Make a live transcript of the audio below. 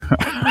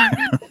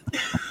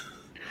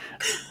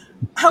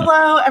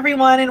Hello,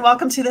 everyone, and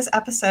welcome to this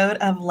episode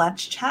of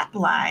Let's Chat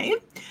Live,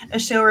 a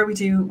show where we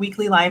do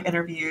weekly live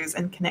interviews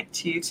and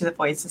connect you to the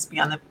voices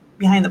behind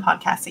the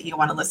podcast that you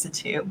want to listen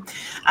to.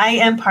 I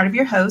am part of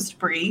your host,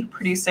 Bree,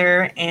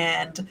 producer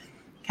and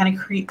kind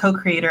of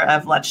co-creator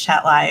of Let's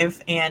Chat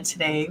Live. And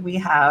today we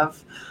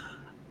have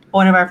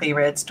one of our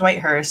favorites, Dwight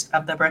Hurst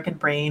of the Broken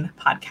Brain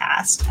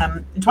podcast.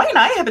 Dwight and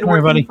I have been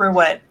working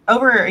for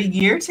over a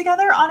year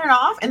together on and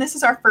off, and this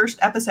is our first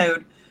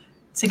episode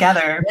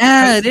together.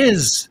 Yeah, hosting. It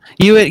is.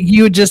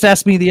 You had just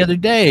asked me the other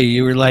day.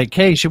 You were like,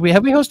 "Hey, have we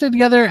hosted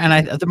together?"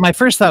 And my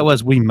first thought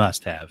was we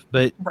must have,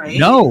 but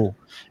no,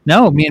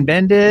 me and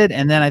Ben did,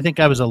 and then I think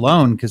I was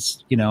alone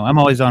because I'm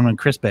always on when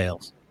Chris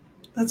bails.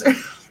 That's right.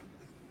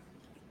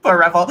 Poor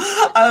Revel.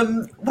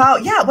 Well,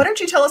 yeah. Why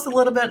don't you tell us a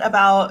little bit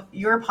about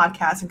your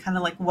podcast and kind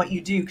of like what you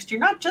do? Because you're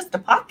not just a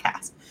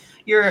podcast;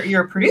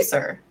 you're a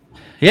producer.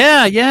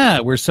 Yeah,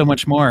 we're so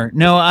much more.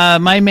 No,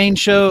 my main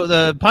show,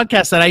 the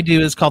podcast that I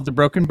do is called The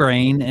Broken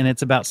Brain, and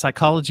it's about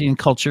psychology and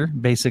culture,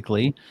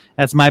 basically.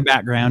 That's my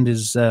background,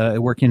 is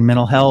working in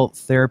mental health,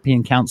 therapy,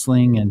 and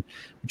counseling, and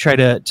we try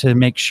to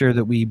make sure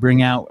that we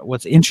bring out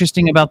what's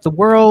interesting about the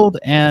world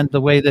and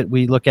the way that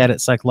we look at it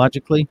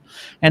psychologically.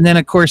 And then,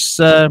 of course,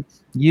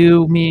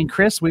 you, me, and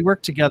Chris, we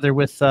work together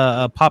with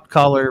Pop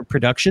Collar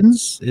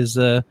Productions, is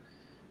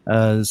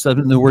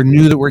something that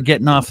we're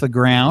getting off the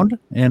ground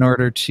in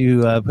order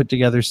to put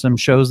together some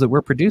shows that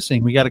we're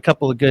producing. We got a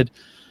couple of good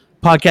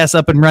podcasts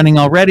up and running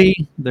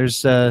already.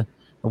 There's the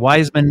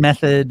Wiseman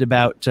Method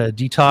about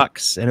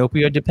detox and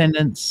opioid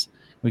dependence.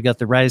 We got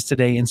the Rise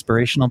Today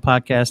inspirational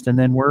podcast, and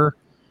then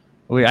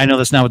I know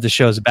that's not what the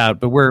show's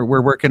about, but we're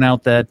working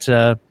out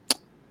that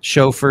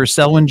show for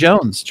Selwyn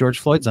Jones, George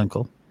Floyd's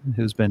uncle,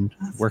 who's been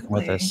working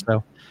with us.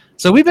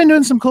 So we've been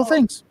doing some cool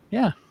things.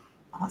 Yeah.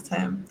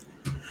 Awesome.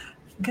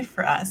 Good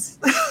for us.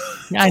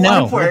 Yeah, I know. A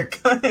lot of work.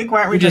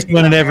 We just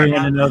wanted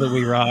everyone to know that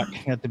we rock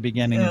at the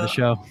beginning of the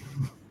show.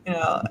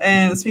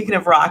 And speaking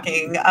of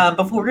rocking,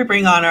 before we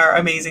bring on our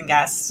amazing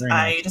guests,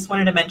 I just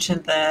wanted to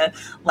mention the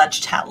Let's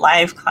Chat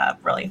Live Club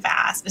really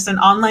fast. It's an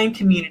online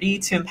community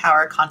to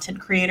empower content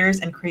creators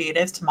and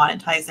creatives to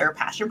monetize their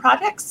passion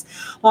projects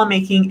while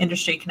making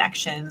industry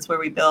connections, where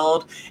we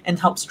build and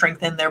help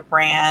strengthen their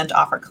brand,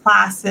 offer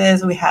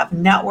classes, we have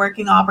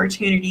networking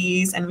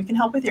opportunities, and we can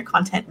help with your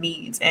content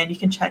needs. And you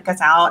can check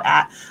us out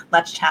at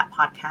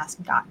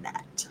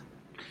letschatpodcast.net.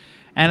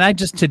 And I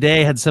just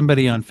today had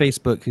somebody on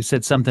Facebook who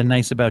said something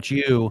nice about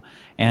you,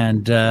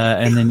 and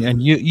then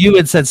you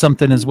had said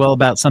something as well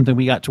about something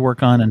we got to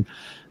work on, and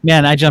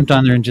man, I jumped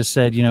on there and just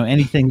said,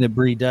 anything that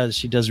Bree does,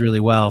 she does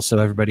really well. So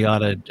everybody ought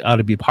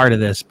to be part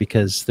of this,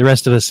 because the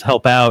rest of us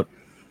help out.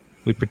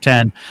 We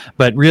pretend,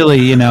 but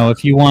really,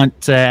 if you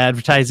want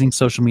advertising,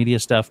 social media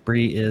stuff,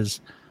 Bree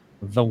is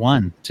the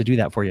one to do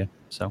that for you.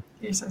 So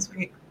you're so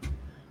sweet.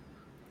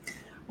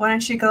 Why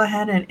don't you go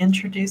ahead and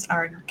introduce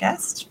our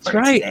guest for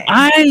today?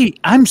 Right.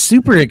 I'm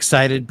super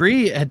excited.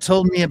 Bree had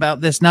told me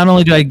about this. Not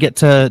only do I get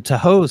to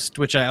host,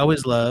 which I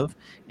always love,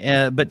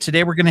 but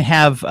today we're going to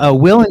have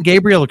Will and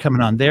Gabriel coming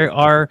on. They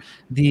are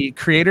the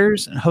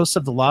creators and hosts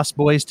of the Lost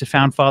Boys to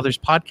Found Fathers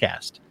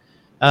podcast.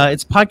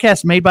 It's a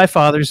podcast made by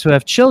fathers who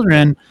have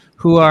children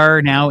who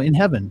are now in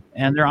heaven,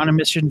 and they're on a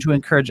mission to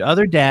encourage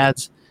other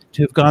dads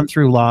to have gone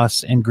through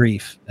loss and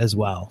grief as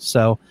well.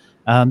 So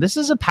this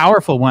is a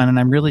powerful one, and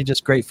I'm really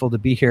just grateful to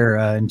be here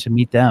and to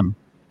meet them.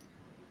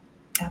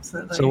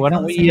 Absolutely. So why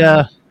don't we,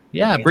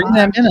 bring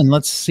them in and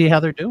let's see how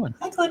they're doing.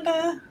 Hi,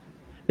 Glenda.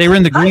 They were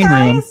in the green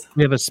room.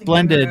 We have a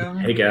splendid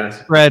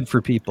spread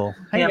for people.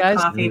 Hey, guys.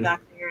 Coffee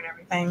back there and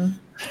everything.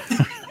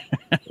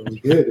 It was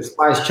good. The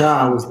spice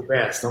chai was the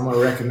best. I'm going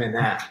to recommend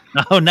that.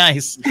 Oh,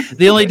 nice.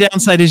 The only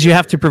downside is you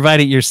have to provide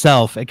it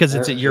yourself because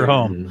it's at your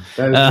home.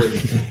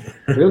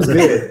 It was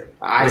good.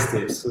 Ice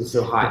tips. It was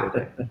so hot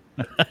today.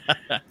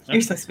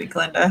 You're so sweet,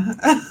 Glenda.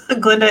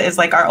 Glenda is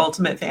like our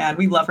ultimate fan.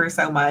 We love her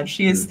so much.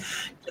 She has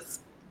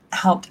just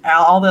helped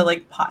out all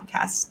the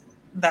podcasts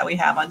that we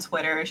have on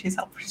Twitter. She's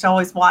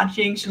always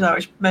watching. She's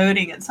always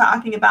promoting and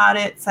talking about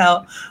it.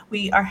 So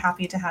we are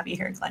happy to have you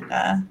here,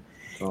 Glenda.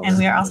 Oh, and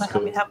we are also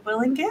happy to have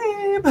Will and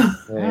Gabe.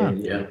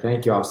 Hey,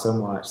 thank y'all so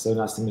much. So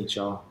nice to meet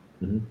y'all.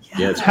 Mm-hmm.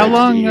 Yeah, it's how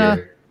long?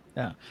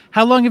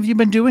 How long have you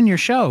been doing your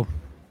show?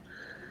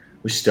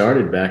 We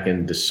started back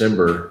in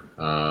December.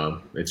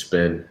 It's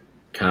been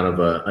kind of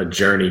a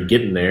journey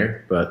getting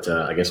there, but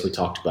I guess we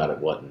talked about it,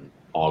 in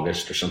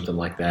August or something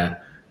like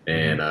that.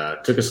 And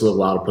it took us a little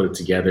while to put it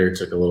together. It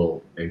took a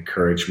little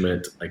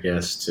encouragement, I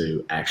guess,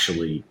 to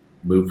actually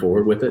move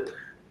forward with it.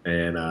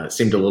 And it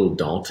seemed a little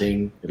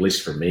daunting, at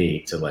least for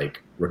me, to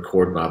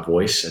record my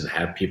voice and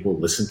have people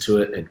listen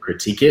to it and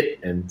critique it.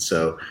 And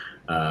so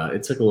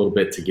it took a little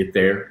bit to get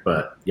there,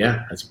 but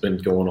yeah, it's been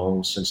going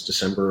on since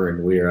December.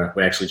 And we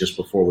actually, just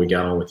before we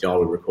got on with y'all,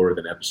 we recorded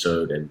an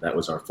episode, and that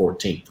was our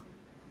 14th.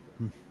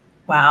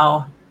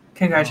 Wow.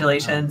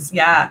 Congratulations.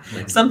 Yeah.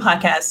 Some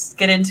podcasts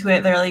get into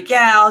it. They're like,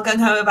 yeah, I'll gung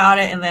ho about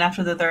it. And then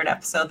after the third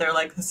episode, they're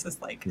like, this is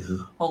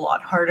a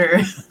lot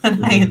harder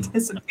than I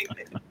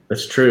anticipated.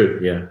 That's true.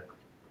 Yeah.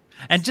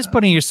 And just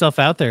putting yourself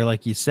out there,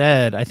 like you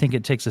said, I think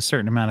it takes a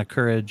certain amount of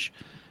courage.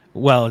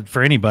 Well,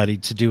 for anybody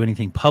to do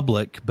anything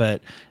public,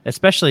 but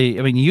especially,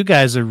 I mean, you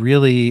guys are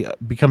really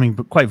becoming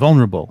quite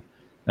vulnerable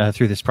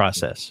through this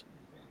process.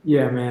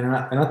 Yeah, man.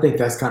 And I think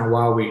that's kind of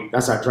why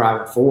that's our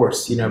driving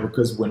force,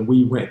 because when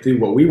we went through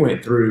what we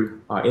went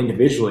through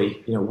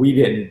individually, we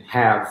didn't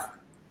have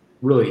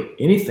really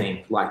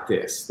anything like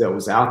this that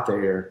was out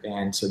there.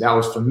 And so that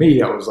was, for me,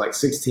 that was like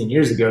 16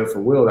 years ago. For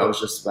Will, that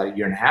was just about a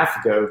year and a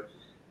half ago.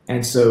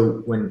 And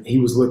so when he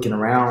was looking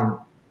around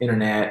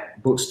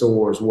internet,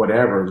 bookstores,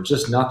 whatever,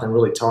 just nothing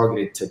really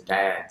targeted to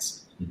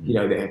dads,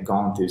 that had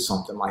gone through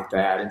something like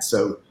that. And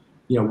so,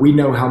 we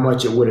know how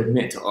much it would have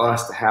meant to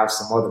us to have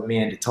some other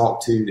men to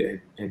talk to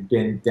that had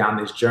been down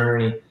this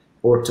journey,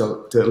 or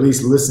to at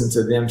least listen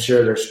to them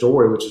share their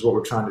story, which is what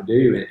we're trying to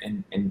do.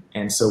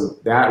 And so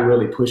that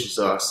really pushes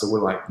us. So we're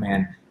like,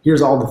 man,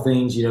 here's all the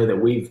things, that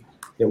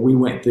we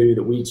went through,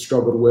 that we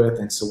struggled with.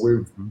 And so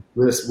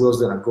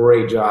Will's done a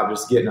great job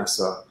just getting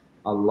us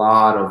a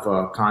lot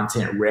of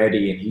content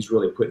ready, and he's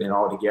really putting it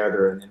all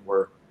together. And then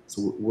we're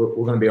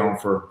going to be on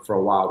for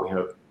a while, we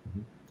hope.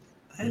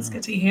 That is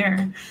good to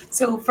hear.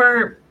 So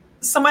for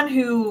someone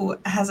who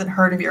hasn't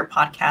heard of your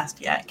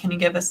podcast yet, can you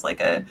give us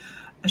like a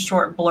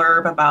short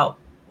blurb about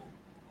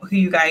who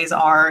you guys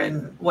are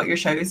and what your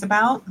show is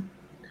about?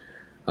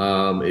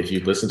 If you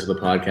listen to the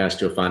podcast,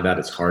 you'll find out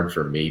it's hard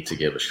for me to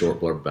give a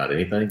short blurb about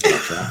anything.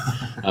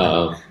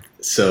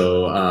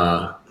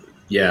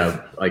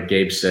 Yeah, like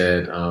Gabe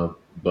said,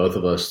 both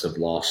of us have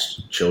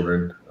lost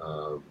children.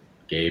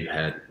 Gabe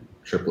had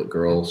triplet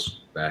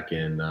girls back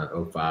in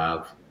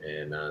 2005,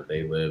 and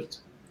they lived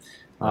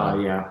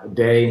a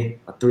day,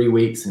 3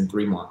 weeks, and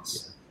 3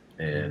 months.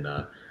 And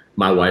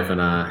my wife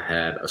and I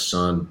had a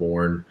son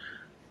born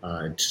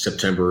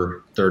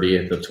September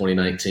 30th of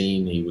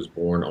 2019. He was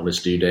born on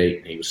his due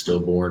date. He was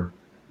stillborn,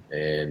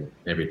 and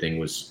everything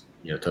was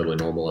totally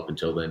normal up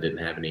until then. Didn't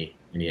have any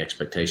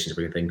expectations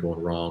of anything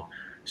going wrong.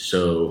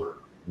 So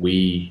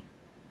we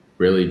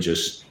really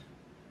just,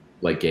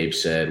 like Gabe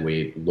said,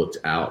 we looked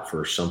out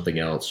for something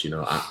else.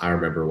 I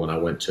remember when I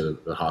went to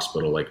the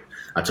hospital, like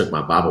I took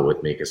my Bible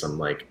with me because I'm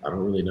like, I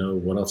don't really know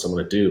what else I'm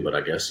going to do, but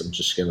I guess I'm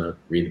just going to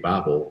read the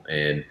Bible,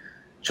 and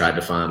tried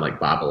to find like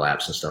Bible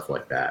apps and stuff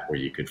like that where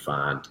you could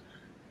find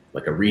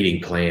like a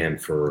reading plan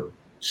for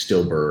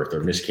stillbirth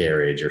or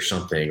miscarriage or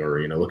something,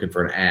 or, looking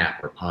for an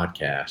app or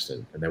podcast.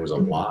 And there was a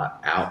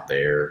lot out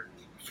there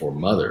for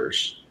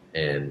mothers.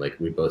 And like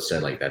we both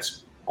said, like,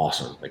 that's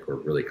awesome. Like, we're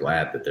really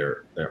glad that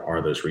there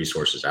are those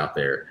resources out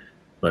there.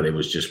 But it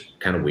was just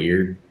kind of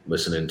weird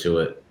listening to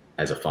it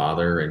as a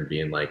father and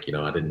being like,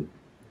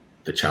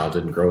 the child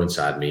didn't grow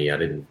inside me. I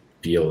didn't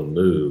feel and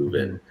move.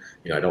 And,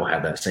 I don't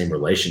have that same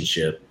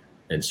relationship.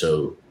 And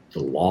so the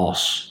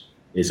loss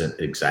isn't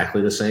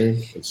exactly the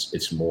same.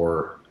 It's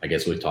more, I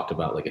guess we've talked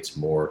about, like, it's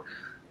more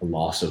a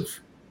loss of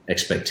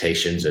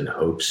expectations and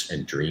hopes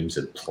and dreams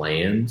and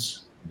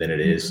plans than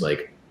it is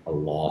like a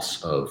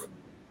loss of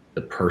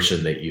the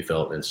person that you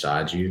felt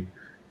inside you.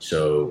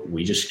 So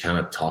we just kind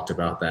of talked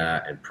about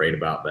that and prayed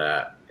about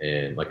that.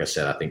 And like I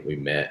said, I think we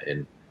met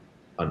in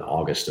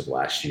August of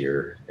last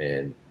year.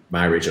 And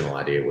my original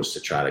idea was to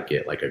try to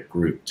get like a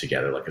group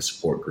together, like a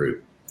support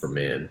group for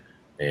men.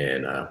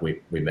 And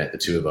we met, the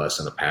two of us,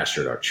 and a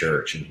pastor at our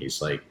church. And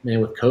he's like,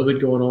 man, with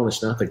COVID going on,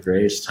 it's not the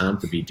greatest time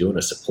to be doing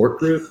a support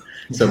group.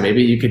 So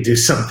maybe you could do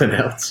something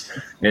else.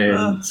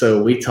 And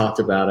so we talked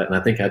about it. And I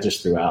think I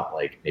just threw out,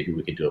 like, maybe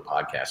we could do a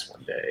podcast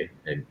one day.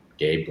 And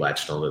Gabe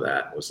latched onto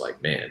that and was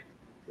like, man,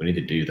 we need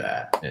to do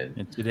that.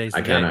 And today's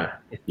I kind of,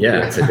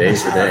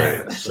 today's the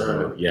day.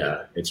 So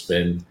yeah, it's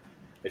been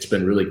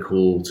really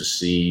cool to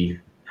see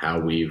how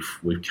we've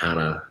kind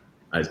of,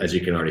 as you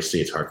can already see,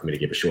 it's hard for me to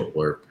give a short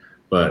blurb,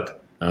 but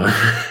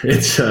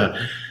it's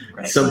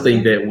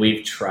something that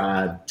we've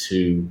tried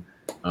to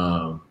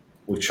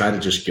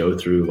just go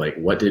through, like,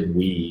 what did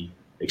we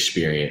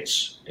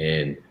experience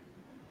and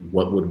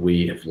what would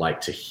we have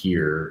liked to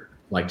hear,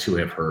 like to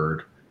have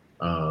heard,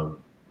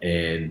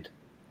 and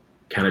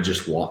kind of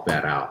just walk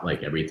that out,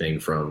 like everything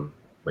from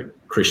like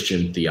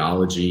Christian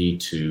theology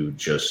to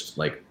just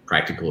like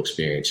practical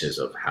experiences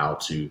of how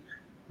to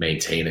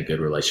maintain a good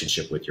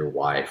relationship with your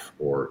wife,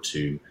 or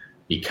to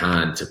be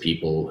kind to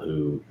people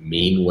who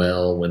mean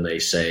well when they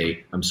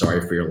say, I'm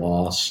sorry for your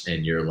loss.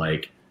 And you're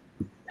like,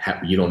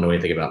 you don't know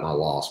anything about my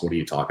loss. What are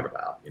you talking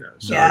about?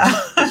 So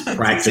it's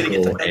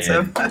practical.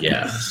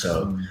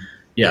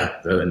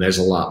 And there's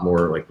a lot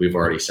more, like, we've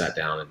already sat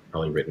down and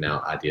probably written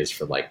out ideas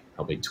for like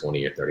probably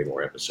 20 or 30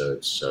 more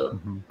episodes. So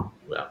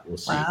we'll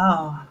see.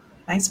 Wow.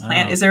 Nice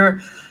plan. Is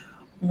there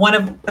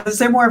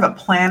more of a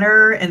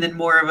planner and then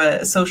more of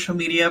a social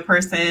media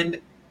person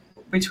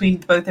between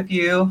both of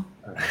you?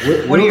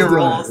 What are your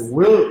roles?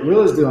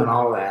 Will is doing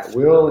all that.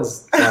 Will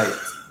is like,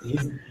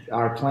 he's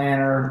our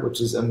planner,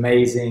 which is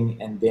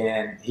amazing. And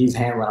then he's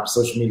handling our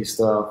social media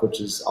stuff,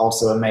 which is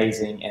also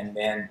amazing. And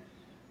then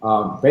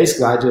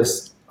basically I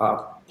just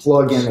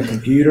plug in the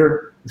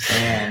computer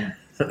and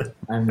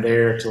I'm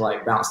there to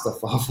like bounce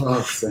stuff off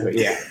of. So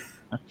yeah.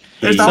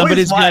 There's always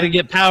Somebody's one. got to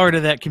get power to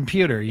that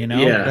computer, you know?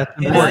 Yeah.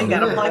 That's You important.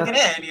 gotta plug it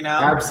in,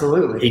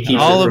 Absolutely. He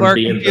keeps All it of from our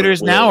being the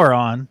computers now will. are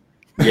on.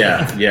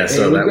 Yeah.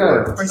 So There that you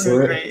worked. go. We're doing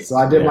So, great. so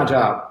I did my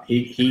job.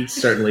 He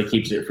certainly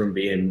keeps it from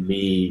being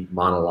me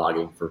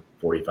monologuing for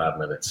 45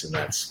 minutes, and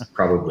that's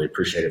probably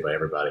appreciated by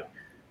everybody.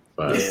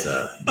 But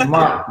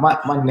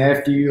My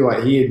nephew,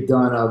 like he had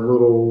done a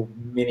little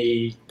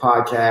mini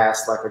podcast,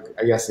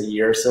 I guess a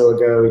year or so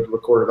ago. He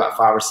recorded about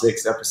 5 or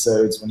 6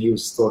 episodes when he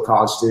was still a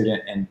college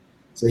student, and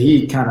so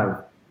he kind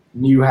of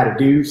knew how to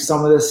do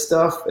some of this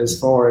stuff as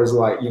far as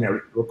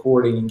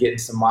recording and getting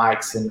some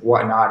mics and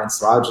whatnot. And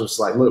so I was just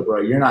like, look,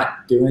 bro, you're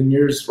not doing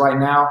yours right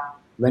now.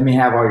 Let me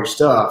have all your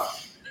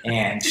stuff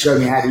and show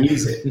me how to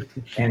use it.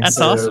 And That's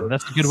so, awesome.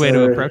 That's a good way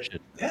to approach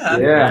it.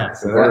 Yeah,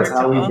 so that's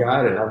how we Cool.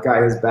 got it. I've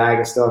got his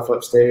bag of stuff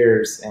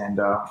upstairs, and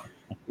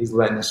he's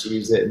letting us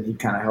use it. And he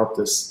kind of helped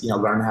us,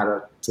 learn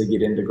how to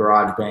get into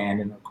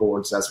GarageBand and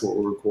record. So that's what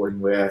we're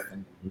recording with.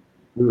 And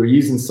we were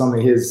using some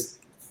of his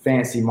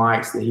fancy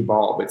mics that he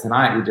bought, but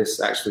tonight we just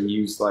actually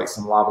used like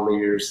some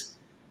lavaliers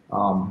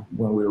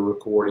when we were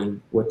recording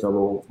with the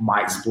little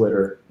mic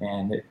splitter,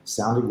 and it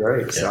sounded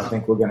great. So I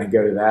think we're going to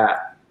go to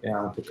that.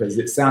 Because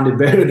it sounded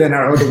better than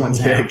our other ones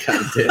have.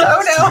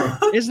 Oh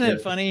no! Isn't it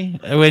funny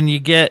when you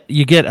get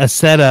a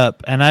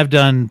setup, and I've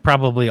done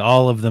probably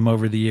all of them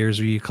over the years,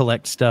 where you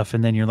collect stuff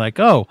and then you're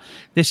like, oh,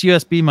 this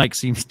USB mic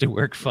seems to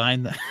work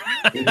fine.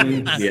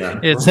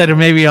 It said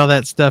maybe all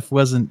that stuff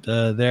wasn't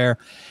there.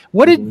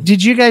 What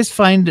did you guys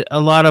find a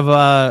lot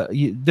of?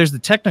 There's the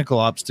technical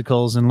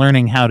obstacles in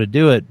learning how to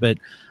do it, but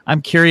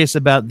I'm curious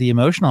about the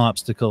emotional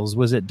obstacles.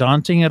 Was it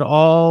daunting at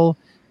all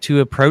to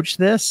approach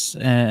this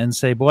and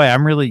say, boy,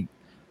 I'm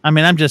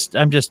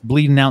just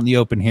bleeding out in the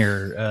open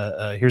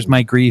here. Here's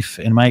my grief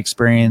and my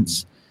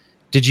experience.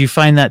 Did you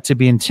find that to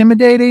be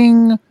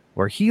intimidating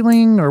or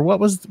healing, or what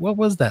was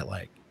that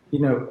like?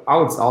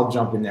 I'll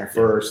jump in there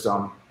first.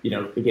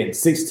 Again,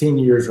 16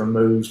 years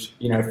removed,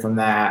 from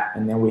that.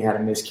 And then we had a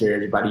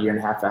miscarriage about 1.5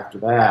 years after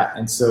that.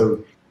 And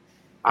so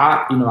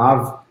I've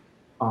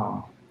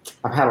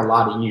had a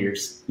lot of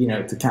years,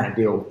 to kind of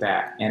deal with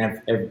that.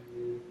 And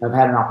I've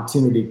had an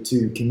opportunity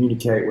to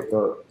communicate with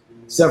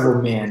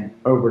several men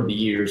over the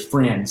years,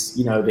 friends,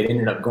 that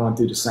ended up going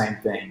through the same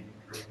thing.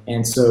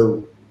 And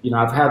so,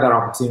 I've had that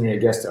opportunity, I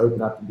guess, to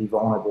open up and be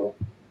vulnerable.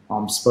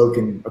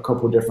 Spoken a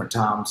couple of different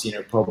times,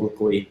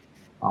 publicly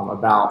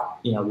about,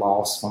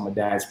 loss from a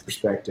dad's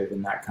perspective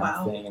and that kind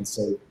of thing. And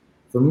so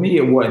for me,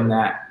 it wasn't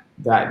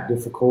that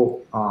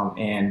difficult.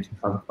 And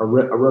I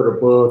wrote a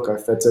book.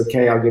 If that's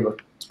okay, I'll give a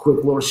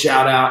quick little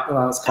shout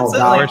out. It's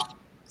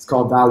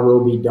called Thy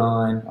Will Be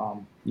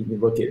Done. You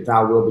can look at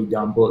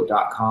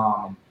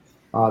thywillbedonebook.com.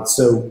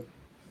 So,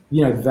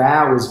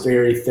 that was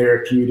very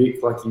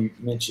therapeutic, like you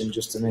mentioned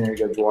just a minute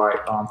ago, Dwight,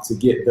 to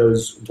get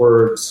those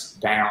words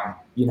down,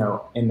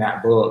 in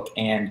that book.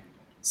 And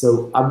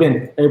so I've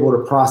been able to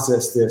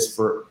process this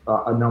for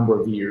a number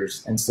of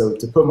years. And so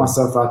to put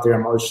myself out there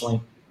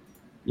emotionally,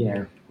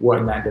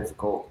 wasn't that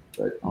difficult,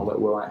 but I'll let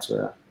Will answer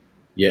that.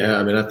 Yeah,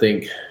 I mean, I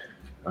think,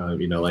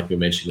 like we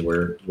mentioned,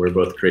 we're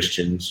both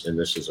Christians, and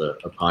this is a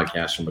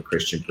podcast from a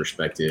Christian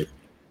perspective.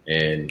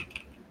 And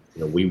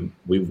we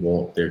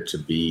want there to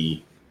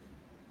be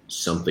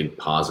something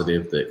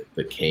positive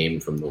that came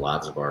from the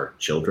lives of our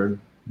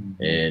children.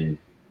 And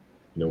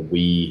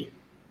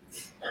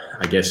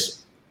I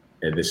guess,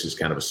 and this is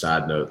kind of a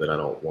side note that I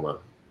don't want to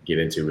get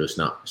into. It's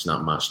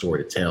not my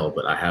story to tell,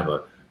 but I have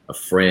a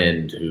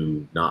friend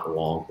who not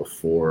long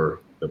before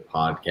the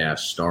podcast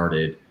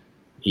started,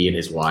 he and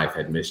his wife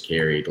had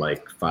miscarried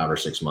like 5 or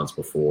 6 months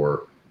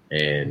before,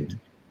 and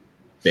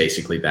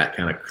basically that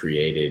kind of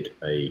created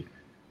a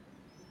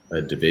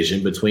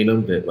division between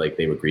them, that like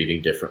they were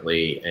grieving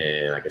differently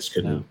and I guess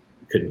couldn't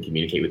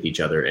communicate with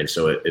each other. And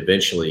so it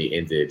eventually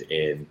ended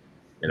in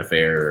an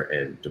affair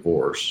and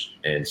divorce.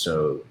 And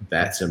so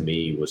that to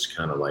me was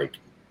kind of like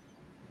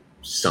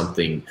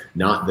something,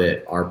 not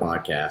that our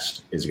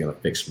podcast is going to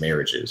fix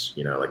marriages,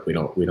 like we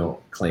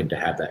don't claim to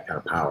have that kind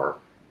of power,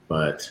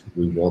 but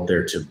we want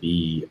there to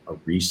be a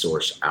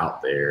resource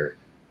out there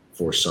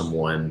for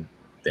someone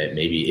that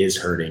maybe is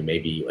hurting,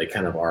 maybe like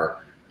kind of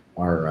our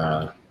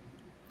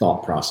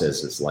thought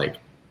process is like,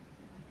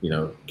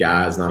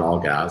 guys, not all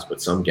guys,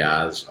 but some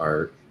guys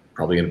are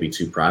probably going to be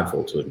too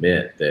prideful to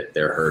admit that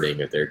they're hurting,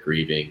 that they're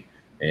grieving,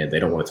 and they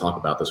don't want to talk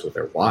about this with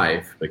their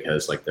wife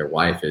because like their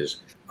wife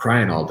is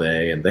crying all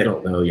day and they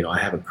don't know, I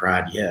haven't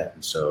cried yet.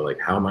 And so like,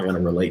 how am I going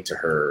to relate to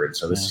her? And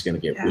so this is going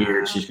to get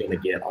weird. She's going to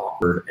get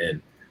awkward.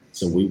 And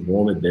so we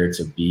wanted there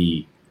to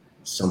be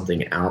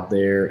something out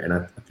there. And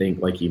I think,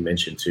 like you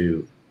mentioned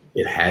too,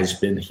 it has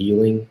been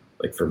healing.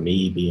 Like for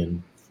me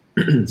being,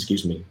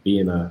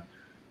 being a 1.5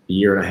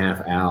 years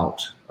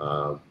out,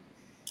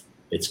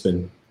 it's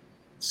been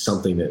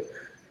something that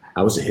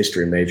I was a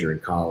history major in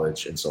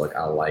college. And so like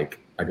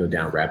I go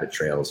down rabbit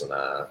trails and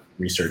I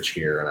research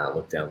here and I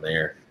look down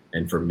there.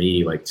 And for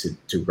me, like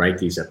to write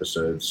these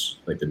episodes,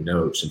 like the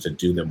notes, and to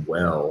do them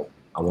well,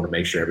 I want to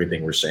make sure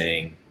everything we're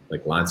saying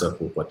like lines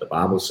up with what the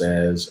Bible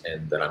says,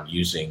 and that I'm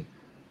using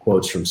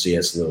quotes from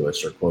C.S.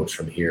 Lewis or quotes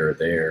from here or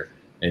there.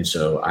 And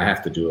so I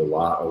have to do a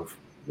lot of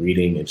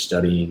reading and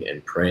studying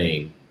and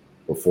praying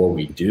before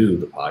we do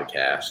the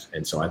podcast.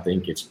 And so I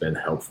think it's been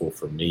helpful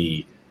for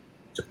me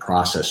to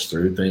process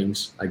through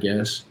things, I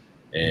guess,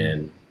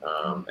 and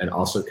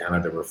also kind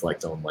of to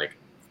reflect on like,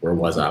 where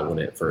was I when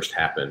it first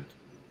happened,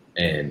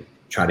 and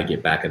try to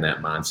get back in that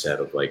mindset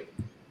of like,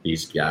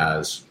 these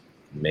guys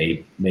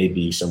may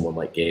be someone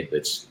like Gabe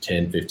that's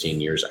 10, 15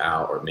 years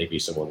out, or maybe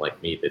someone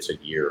like me that's a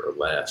year or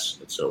less.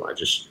 And so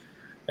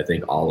I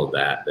think all of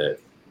that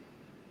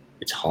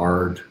it's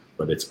hard,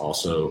 but it's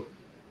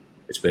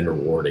been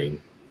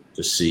rewarding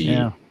to see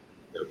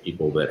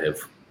people that have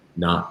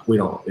not, we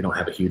don't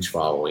have a huge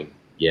following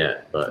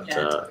yet, but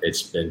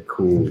it's been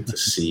cool to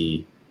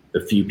see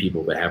the few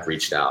people that have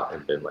reached out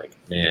and been like,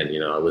 man,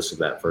 I listened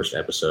to that first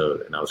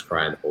episode and I was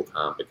crying the whole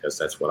time because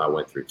that's what I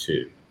went through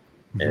too.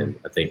 Mm-hmm. And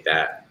I think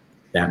that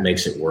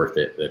makes it worth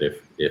it, that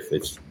if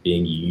it's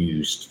being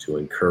used to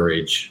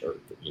encourage or,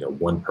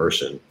 one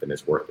person, then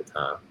it's worth the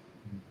time.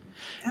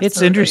 Absolutely.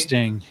 It's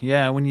interesting.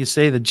 Yeah. When you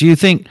say that, do you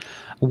think,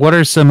 what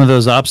are some of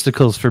those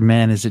obstacles for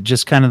men? Is it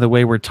just kind of the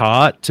way we're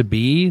taught to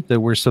be, that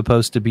we're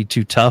supposed to be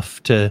too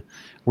tough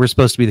we're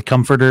supposed to be the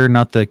comforter,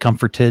 not the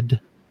comforted?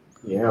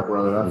 Yeah,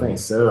 brother, I think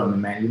so. I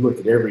mean, man, you look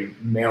at every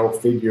male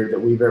figure that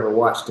we've ever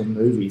watched in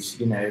movies,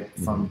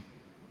 from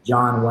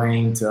John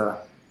Wayne to,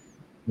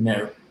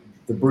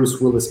 the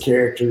Bruce Willis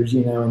characters,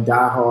 and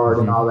Die Hard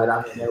and all that.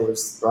 I mean,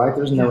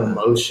 there's no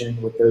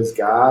emotion with those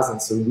guys.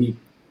 And so we,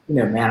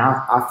 man,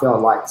 I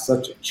felt like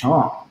such a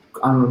chump.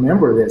 I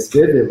remember this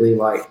vividly,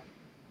 like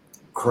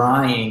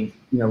crying,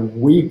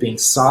 weeping,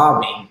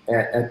 sobbing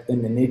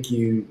in the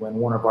NICU when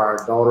one of our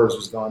daughters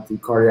was going through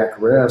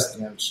cardiac arrest.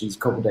 She's a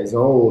couple days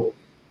old,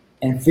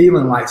 and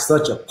feeling like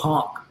such a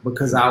punk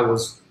because I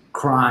was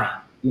crying,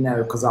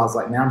 because I was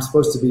like, man, I'm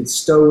supposed to be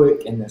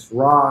stoic in this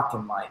rock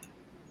and like,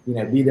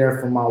 be there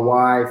for my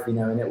wife, and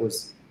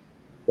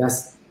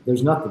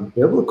there's nothing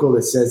biblical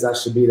that says I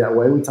should be that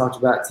way. We talked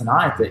about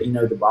tonight that,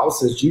 the Bible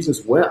says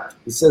Jesus wept.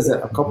 It says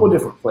that a couple of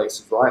different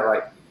places, right?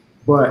 Like,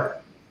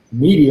 but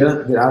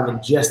media that I've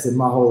ingested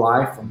my whole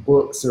life from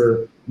books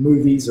or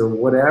movies or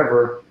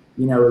whatever,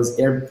 is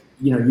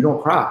you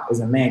don't cry.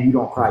 As a man, you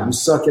don't cry. You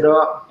suck it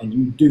up and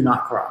you do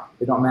not cry.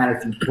 It don't matter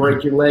if you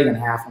break your leg in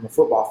half on the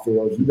football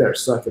field, you better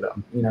suck it up,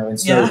 and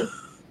so,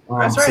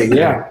 that's right. So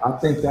yeah, I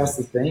think that's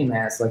the thing,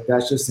 man. It's like,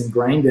 that's just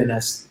ingrained in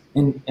us.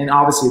 And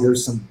obviously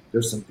there's some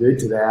good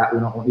to that. We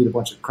don't need a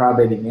bunch of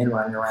crybaby men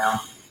running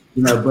around,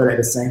 but at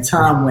the same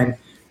time, when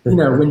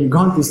you're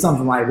going through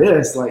something like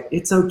this, like,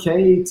 it's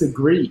okay to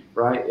grieve,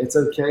 right? It's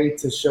okay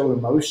to show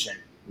emotion.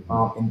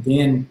 And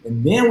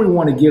then we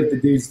want to give the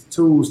dudes the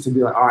tools to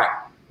be like, all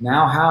right,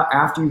 now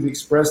after you've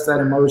expressed that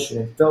emotion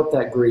and felt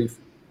that grief,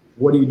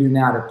 what do you do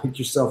now to pick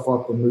yourself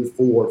up and move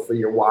forward for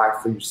your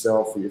wife, for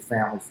yourself, for your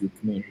family, for your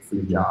community, for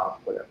your job,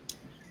 whatever?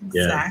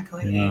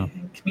 Exactly. Yeah.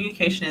 And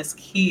communication is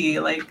key.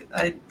 Like,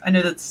 I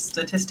know that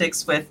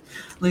statistics with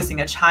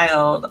losing a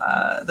child,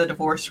 the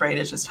divorce rate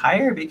is just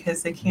higher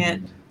because they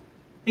can't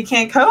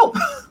cope.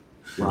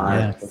 Right.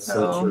 Yeah. That's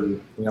so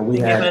true. We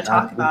had able to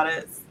talk about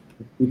it.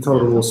 We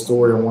told a little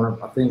story in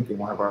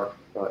one of our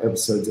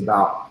episodes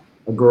about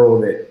a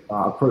girl that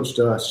approached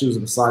us. She was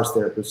a massage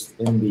therapist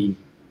in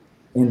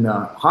the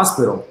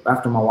hospital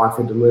after my wife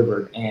had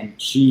delivered, and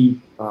she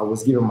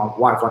was giving my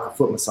wife like a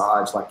foot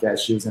massage, like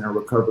as she was in her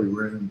recovery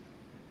room.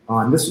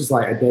 And this was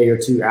like a day or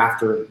two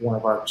after one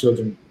of our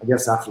children, I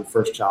guess after the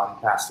first child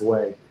had passed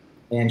away.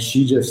 And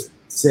she just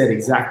said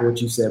exactly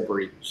what you said,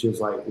 Bree. She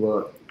was like,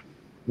 look,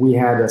 we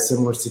had a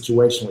similar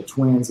situation with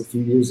twins a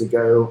few years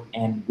ago,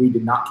 and we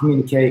did not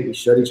communicate. We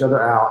shut each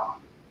other out,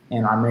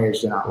 and our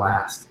marriage did not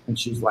last. And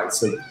she was like,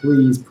 so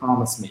please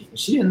promise me.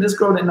 And this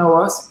girl didn't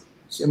know us.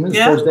 This was the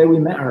first day we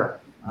met her.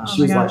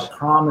 She was like,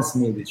 promise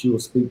me that you will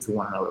speak to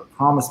one another.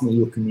 Promise me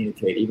you'll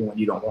communicate even when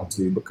you don't want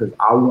to, because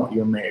I want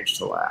your marriage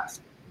to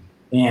last.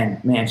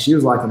 And man, she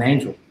was like an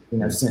angel,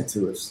 sent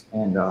to us.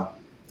 And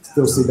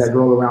still see that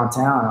girl around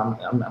town.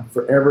 I'm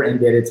forever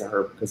indebted to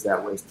her because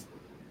that wisdom.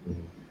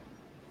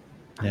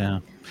 Yeah.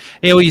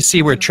 Yeah, well, you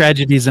see where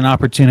tragedy is an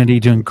opportunity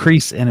to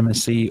increase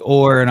intimacy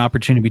or an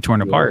opportunity to be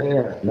torn apart.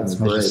 Yeah, that's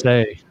great.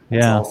 Say.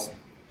 Yeah. Awesome.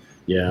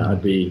 Yeah,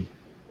 I'd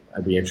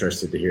be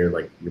interested to hear,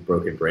 like, your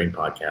Broken Brain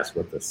podcast,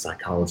 what the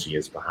psychology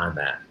is behind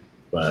that.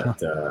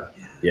 But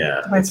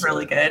yeah, Dwight's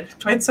really good.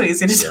 Dwight's so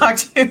easy to talk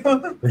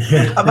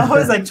to. I'm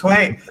always like,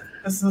 Dwight,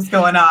 this is what's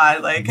going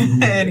on. Like,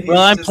 and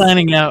well,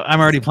 I'm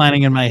already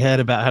planning in my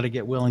head about how to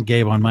get Will and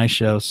Gabe on my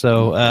show.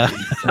 So,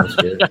 sounds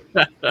good.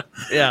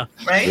 Yeah,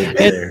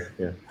 right.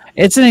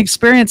 It's an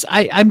experience.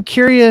 I'm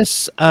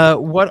curious.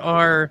 What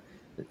are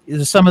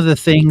some of the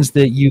things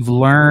that you've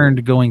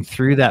learned going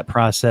through that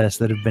process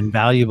that have been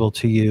valuable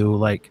to you?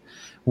 Like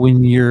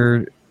when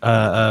you're,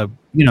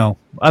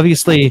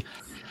 obviously,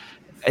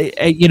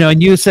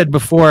 and you said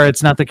before,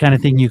 it's not the kind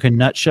of thing you can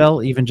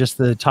nutshell, even just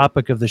the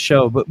topic of the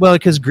show, but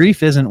because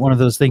grief isn't one of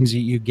those things that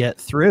you get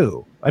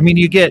through. I mean,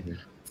 you get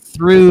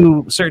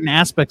through certain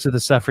aspects of the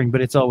suffering,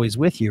 but it's always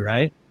with you,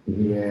 right?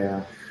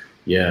 Yeah.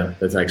 Yeah.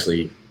 That's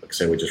actually like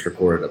say we just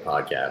recorded a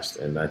podcast,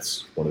 and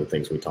that's one of the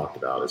things we talked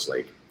about is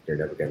like you're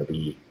never going to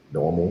be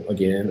normal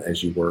again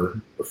as you were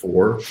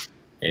before.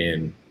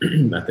 And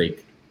I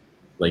think,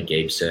 like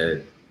Gabe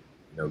said,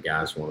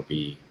 guys want to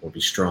be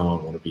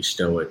strong, want to be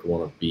stoic,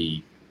 want to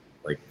be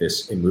like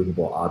this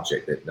immovable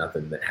object that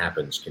nothing that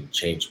happens can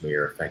change me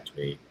or affect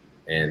me.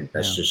 And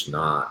that's just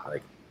not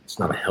like, it's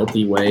not a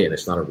healthy way, and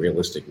it's not a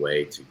realistic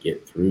way to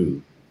get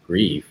through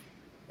grief.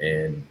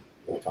 And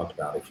we talked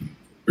about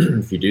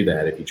if you do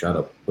that, if you try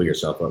to pull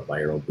yourself up by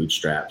your own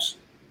bootstraps,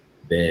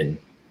 then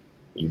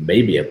you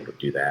may be able to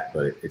do that,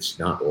 but it's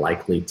not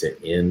likely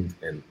to end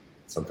in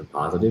something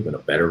positive and a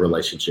better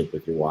relationship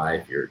with your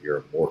wife. You're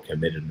a more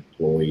committed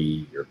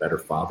employee. You're a better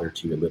father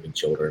to your living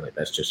children. Like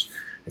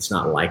it's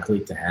not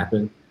likely to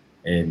happen.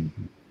 And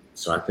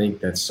so I think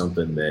that's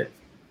something that,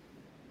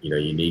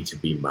 you need to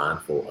be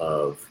mindful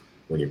of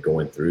when you're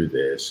going through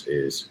this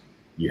is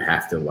you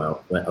have to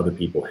let other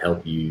people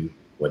help you,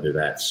 whether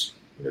that's,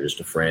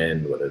 just a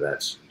friend, whether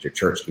that's your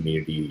church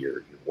community,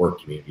 your work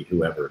community,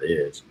 whoever it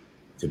is,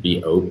 to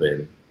be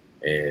open.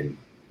 And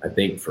I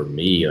think for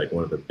me, like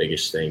one of the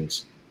biggest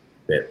things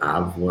that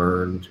I've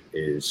learned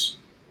is,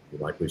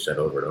 like we've said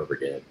over and over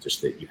again, just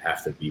that you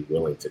have to be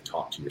willing to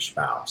talk to your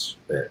spouse,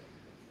 that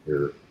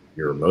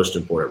your most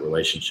important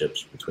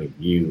relationships between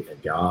you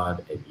and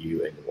God and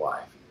you and your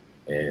wife.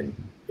 And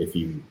if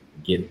you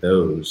get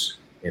those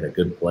in a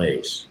good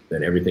place,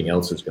 then everything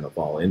else is going to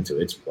fall into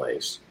its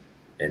place.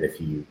 And if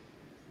you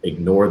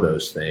ignore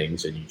those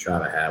things and you try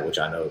to have, which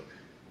I know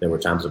there were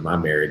times in my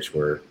marriage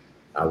where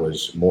I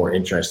was more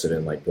interested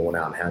in like going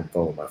out and having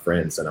fun with my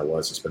friends than I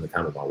was to spend the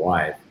time with my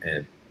wife.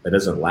 And that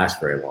doesn't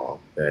last very long.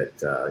 That,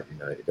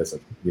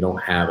 you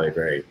don't have a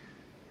very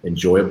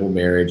enjoyable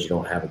marriage. You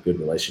don't have a good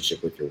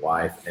relationship with your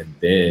wife. And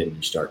then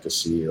you start to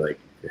see like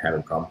you're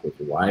having problems with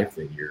your wife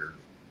and you're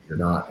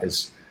not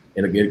as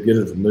in a good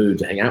of a mood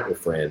to hang out with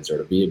friends or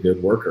to be a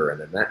good worker. And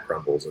then that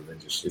crumbles and then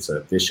just, it's a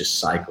vicious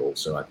cycle.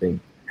 So I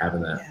think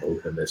having that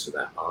openness and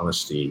that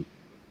honesty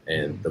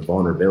and the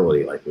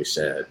vulnerability, like we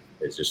said,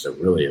 is just a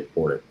really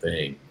important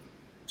thing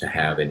to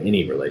have in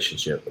any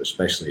relationship, but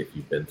especially if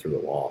you've been through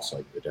a loss,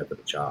 like the death of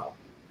a child.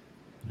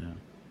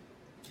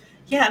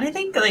 Yeah, and I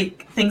think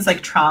like things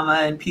like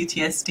trauma and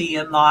PTSD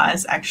and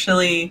loss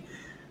actually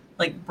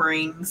like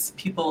brings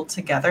people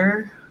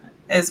together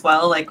as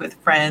well, like with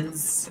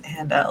friends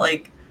and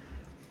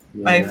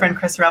my friend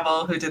Chris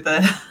Revel, who did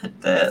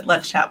the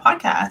Let's Chat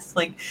podcast,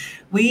 like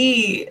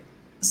we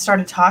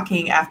started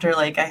talking after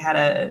like I had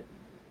a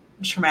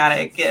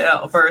traumatic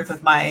birth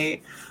with my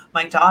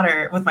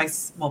daughter, with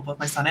both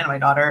my son and my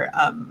daughter,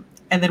 and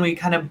then we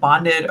kind of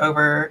bonded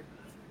over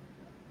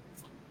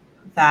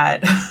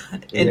that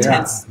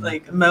intense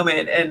like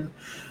moment, and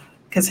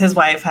because his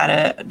wife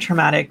had a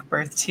traumatic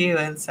birth too,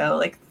 and so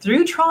like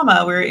through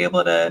trauma we were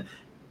able to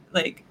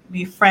like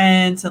be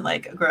friends and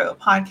like grow a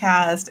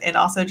podcast and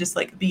also just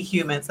like be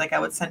humans. Like I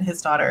would send his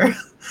daughter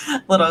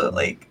little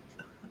like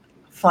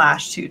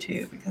flash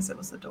tutu because it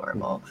was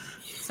adorable.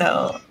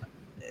 So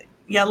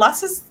yeah,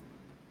 loss is,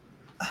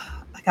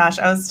 gosh,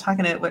 I was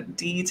talking to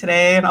Dee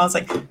today and I was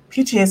like,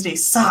 PTSD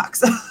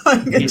sucks.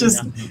 Like,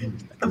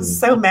 I'm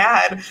so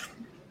mad.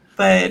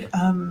 But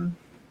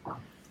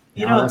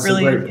that's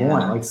really a great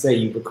point. Like say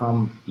you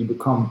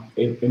become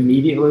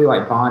immediately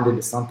like bonded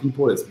to some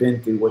people that's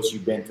been through what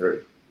you've been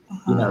through.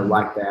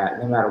 Like that,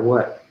 no matter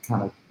what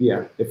kind of,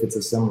 if it's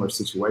a similar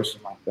situation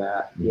like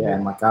that. Yeah.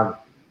 And like I've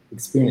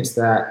experienced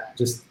that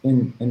just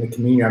in the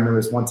community. I remember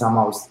this one time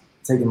I was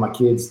taking my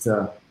kids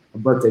to a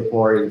birthday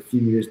party a few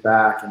years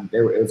back, and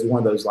it was one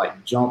of those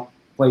like jump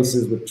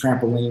places with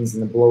trampolines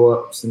and the blow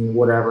ups and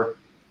whatever.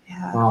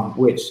 Yeah.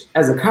 Which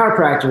as a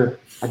chiropractor,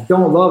 I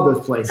don't love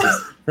those places.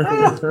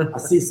 I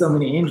see so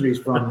many injuries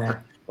from them.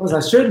 I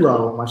should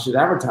love them. I should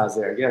advertise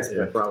there, I guess.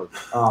 Yeah, probably.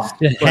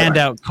 Hand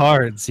out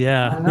cards,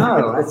 yeah. I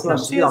know. That's what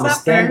I should do. I'm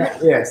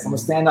gonna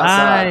stand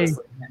outside.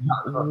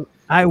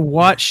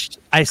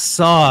 I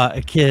saw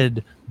a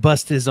kid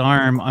bust his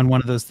arm on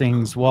one of those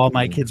things while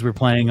my kids were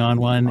playing on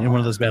one in one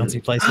of those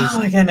bouncy places. Oh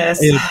my goodness.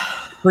 It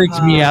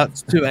freaked me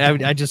out too.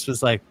 I just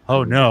was like,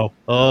 oh no.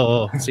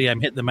 Oh, see, I'm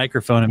hitting the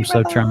microphone. I'm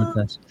so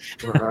traumatized.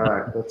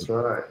 Right, that's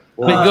right.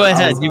 Well, but go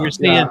ahead.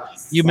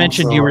 You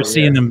mentioned you were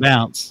seeing them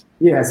bounce.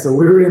 Yeah, so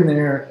we were in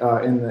there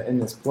in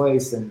this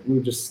place, and we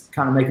were just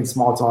kind of making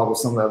small talk with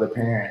some of the other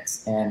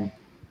parents. And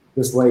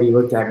this lady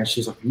looked at me, and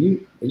she was like,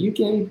 are you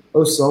Gabe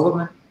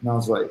O'Sullivan? And I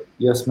was like,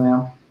 yes,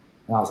 ma'am.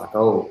 And I was like,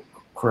 oh,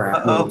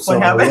 crap. So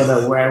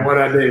what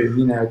I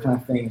do, kind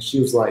of thing. And she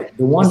was like,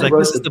 the one that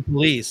wrote this is the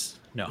police.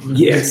 No.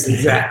 Yes,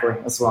 exactly.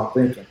 That's what I'm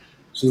thinking.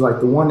 She was like,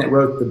 the one that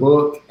wrote the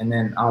book. And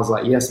then I was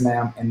like, yes,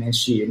 ma'am. And then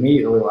she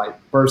immediately like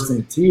burst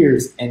into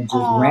tears and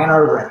just ran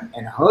over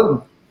and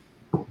hugged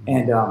me.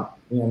 And,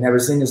 never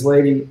seen this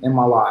lady in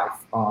my life,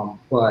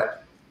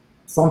 but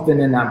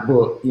something in that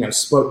book,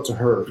 spoke to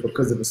her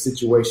because of the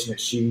situation that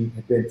she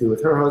had been through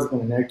with her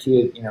husband and their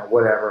kid,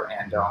 whatever.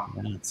 And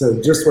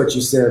so just what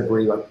you said,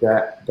 Bree, like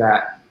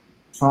that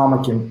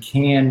trauma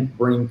can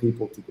bring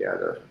people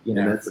together,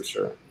 for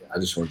sure. I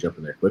just want to jump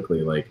in there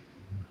quickly. Like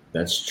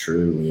that's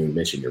true when you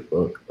mentioned your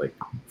book. Like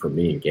for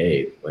me and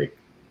Gabe, like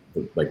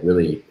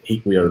really, we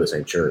go to the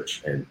same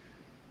church, and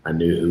I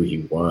knew who he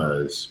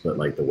was, but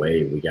like the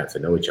way we got to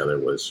know each other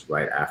was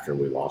right after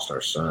we lost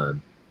our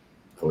son.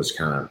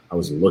 I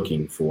was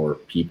looking for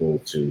people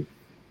to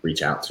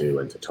reach out to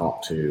and to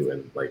talk to,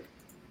 and like,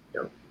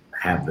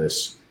 have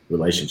this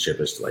relationship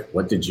as to like,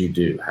 what did you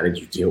do? How did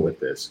you deal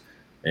with this?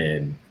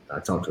 And I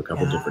talked to a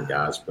couple different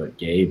guys, but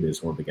Gabe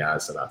is one of the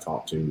guys that I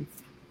talked to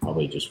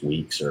probably just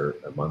weeks or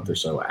a month or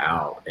so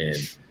out. And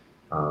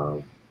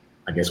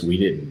I guess we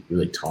didn't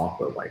really talk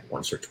but like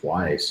once or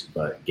twice,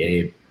 but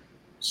Gabe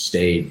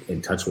stayed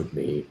in touch with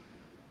me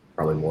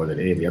probably more than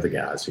any of the other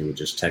guys. He would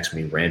just text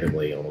me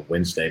randomly on a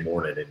Wednesday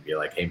morning and be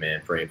like, hey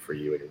man, praying for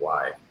you and your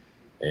wife.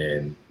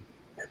 And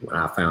when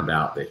I found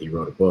out that he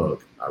wrote a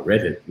book, I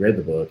read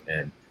the book,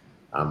 and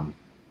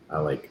I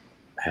like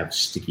have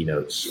sticky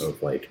notes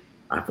of like,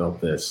 I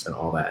felt this and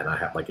all that. And I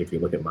have like, if you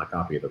look at my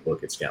copy of the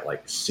book, it's got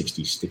like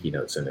 60 sticky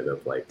notes in it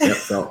of like, yep,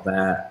 felt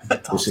that.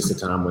 This is the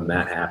time when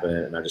that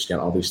happened. And I just got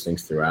all these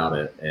things throughout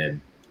it.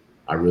 And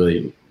I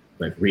really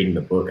like reading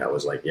the book. I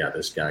was like, yeah,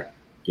 this guy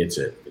gets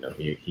it.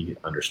 He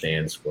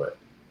understands what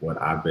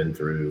I've been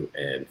through,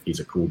 and he's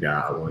a cool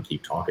guy I want to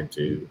keep talking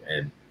to.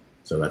 And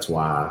so that's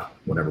why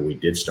whenever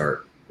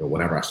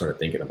I started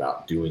thinking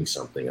about doing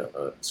something,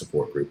 a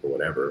support group or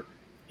whatever,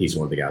 he's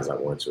one of the guys I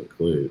wanted to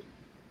include.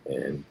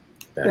 And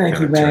that Thank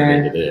kind you, of turned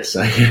man. into this.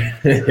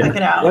 Check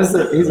it out.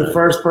 He's the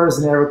first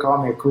person to ever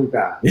call me a cool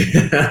guy.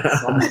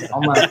 So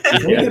I'm like,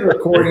 can we get a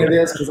recording of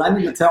this? Because I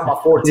need to tell my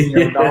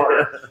 14-year-old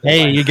daughter.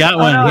 Hey, you got Oh,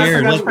 one no, I here.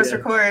 forgot to press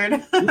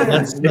record.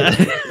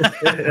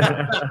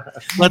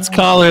 Let's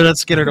call her.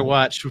 Let's get her to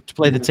watch, to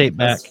play the tape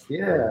back.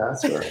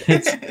 That's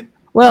right.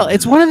 Well,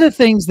 it's one of the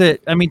things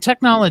that, I mean,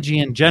 technology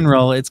in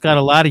general, it's got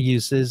a lot of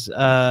uses,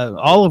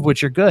 all of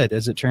which are good,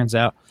 as it turns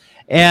out.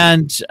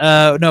 And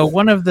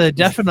one of the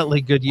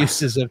definitely good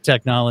uses of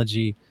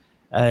technology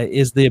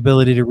is the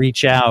ability to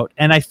reach out.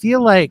 And I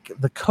feel like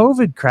the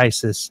COVID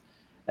crisis,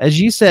 as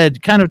you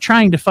said, kind of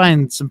trying to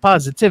find some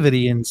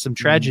positivity and some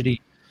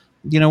tragedy.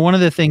 One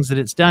of the things that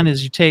it's done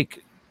is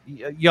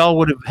y'all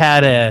would have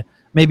had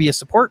maybe a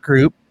support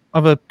group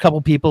of a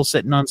couple people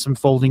sitting on some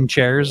folding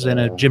chairs in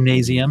a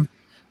gymnasium.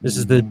 This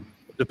is the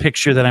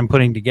picture that I'm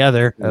putting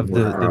together of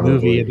the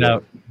movie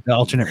about the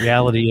alternate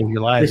reality of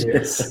your lives.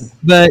 Yes.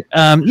 But,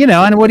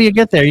 and what do you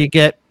get there? You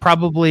get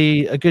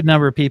probably a good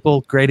number of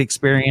people, great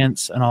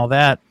experience and all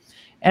that.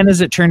 And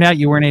as it turned out,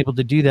 you weren't able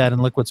to do that.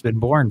 And look what's been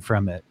born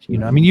from it.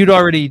 I mean, you'd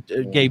already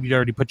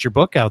put your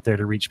book out there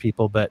to reach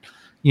people, but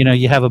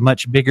you have a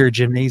much bigger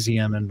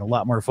gymnasium and a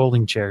lot more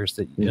folding chairs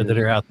that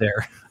are out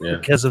there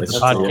because of the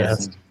podcast.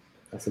 Awesome.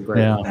 That's a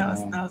great one.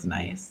 That was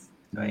nice.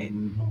 Right.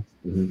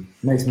 Mm-hmm.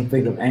 Makes me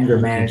think of anger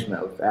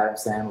management with Adam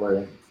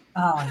Sandler.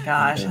 Oh my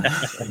gosh.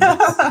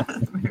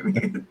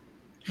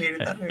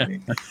 Hated that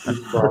movie.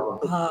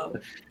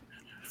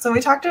 So we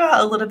talked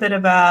a little bit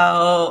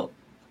about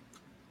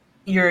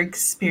your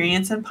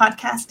experience in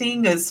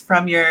podcasting is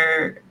from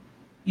your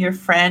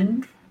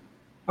friend,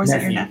 or is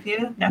it your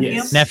nephew?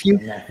 Yes. Nephew?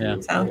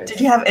 So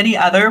did you have any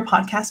other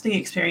podcasting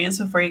experience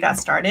before you got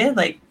started?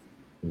 Like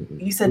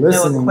you said,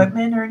 Listening. no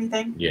equipment or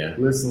anything? Yeah.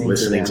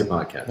 Listening to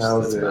podcasts. That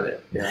was That's about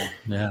it. it.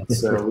 Yeah.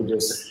 So we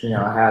just,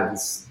 I had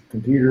this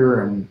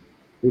computer and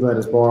he let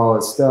us borrow all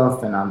his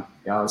stuff. And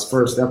his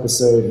first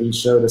episode, he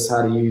showed us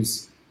how to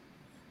use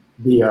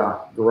the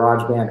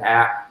GarageBand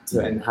app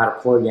and how to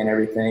plug in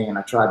everything. And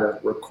I tried to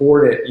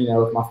record it,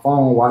 with my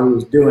phone while he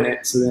was doing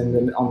it. So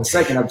then on the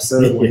second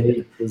episode, when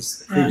he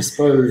was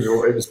predisposed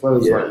or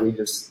indisposed, like we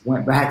just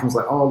went back and was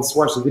like, oh, let's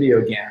watch the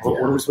video again.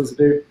 What are we supposed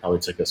to do? Probably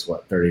took us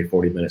 30 or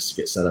 40 minutes to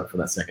get set up for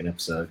that second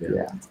episode.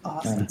 Yeah. That's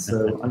awesome. And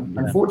so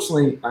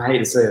unfortunately, I hate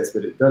to say this,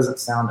 but it doesn't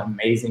sound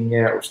amazing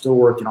yet. We're still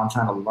working on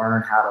trying to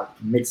learn how to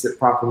mix it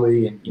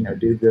properly and,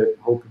 do the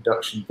whole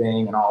production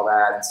thing and all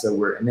that. And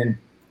so then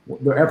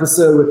the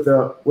episode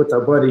with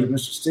our buddy,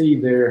 Mr.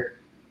 Steve there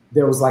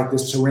was like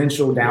this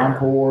torrential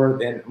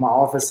downpour, and my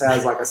office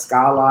has like a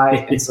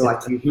skylight. And so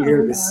like you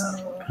hear rain.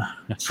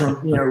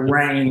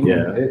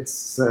 Yeah. It's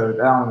so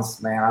that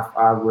one's, man,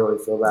 I really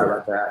feel bad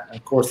about that. And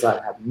of course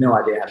I have no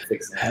idea how to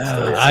fix it.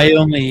 I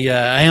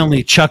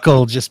only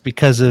chuckle just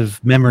because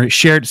of memory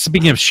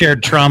speaking of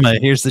shared trauma,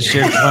 here's the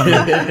shared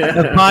trauma of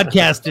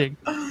podcasting.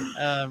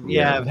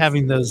 Of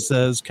having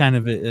those kind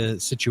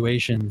of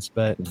situations,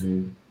 but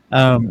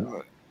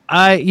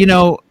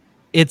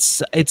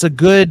it's a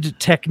good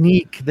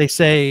technique. They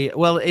say,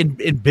 well,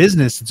 in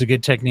business, it's a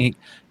good technique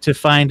to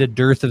find a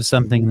dearth of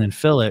something and then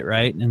fill it,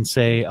 right? And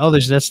say, oh,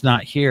 that's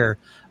not here.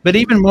 But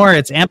even more,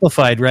 it's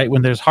amplified, right,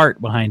 when there's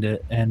heart behind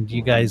it. And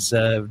you guys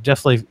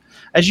definitely,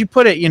 as you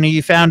put it,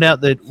 you found out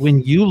that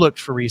when you looked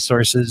for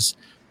resources,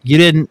 you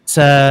didn't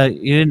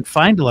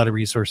find a lot of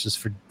resources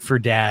for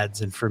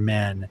dads and for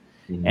men.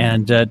 Mm-hmm.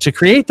 And to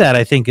create that,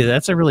 I think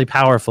that's a really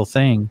powerful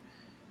thing.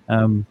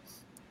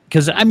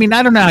 Because I mean,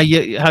 I don't know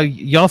how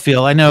y'all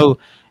feel. I know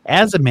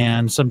as a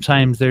man,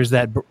 sometimes there's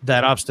that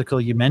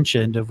obstacle you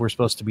mentioned of we're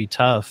supposed to be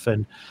tough.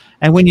 And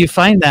when you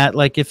find that,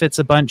 like if it's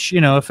a bunch,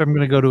 if I'm going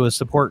to go to a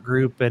support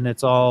group and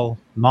it's all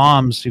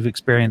moms who've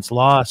experienced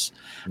loss,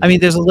 I mean,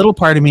 there's a little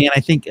part of me, and I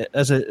think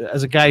as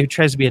a guy who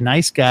tries to be a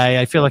nice guy,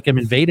 I feel like I'm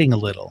invading a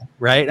little,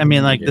 right? I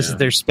mean, like this is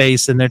their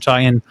space and they're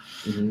talking.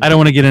 I don't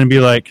want to get in and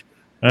be like,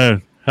 oh,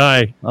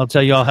 hi, I'll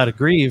tell you all how to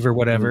grieve or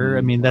whatever.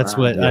 I mean, that's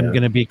what I'm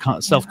going to be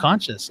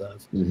self-conscious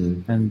of.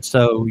 And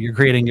so you're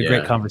creating a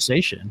great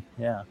conversation.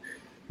 Yeah.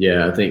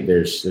 Yeah. I think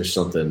there's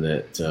something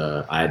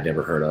that I had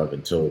never heard of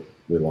until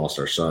we lost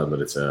our son, but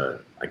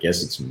I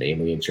guess it's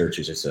mainly in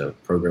churches. It's a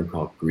program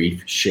called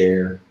Grief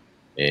Share.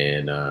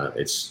 And I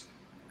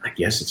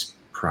guess it's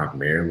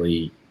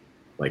primarily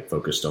like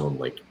focused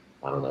on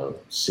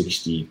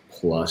 60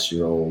 plus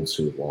year olds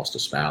who have lost a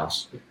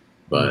spouse.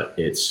 But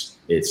it's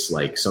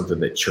like something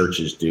that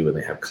churches do, and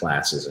they have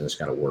classes, and it's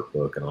got a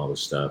workbook and all this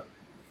stuff.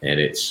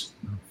 And it's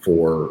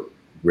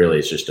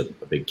just a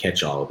big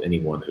catch-all of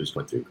anyone who's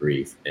went through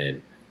grief.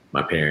 And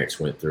my parents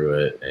went through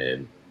it,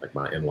 and like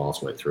my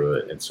in-laws went through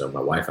it. And so my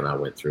wife and I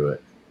went through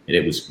it, and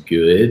it was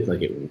good.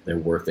 There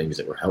were things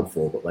that were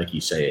helpful, but like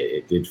you say,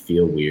 it did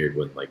feel weird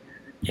when like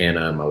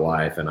Hannah, my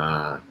wife, and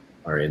I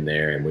are in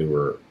there, and we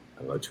were,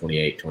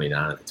 28,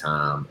 29 at the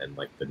time. And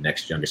like the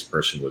next youngest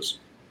person was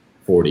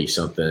 40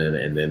 something.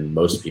 And then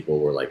most people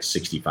were like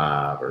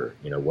 65 or,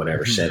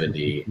 whatever,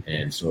 70.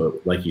 And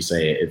so like you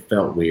say, it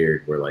felt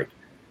weird. We're like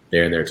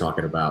they're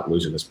talking about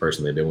losing this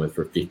person they've been with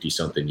for 50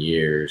 something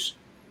years.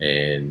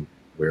 And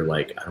we're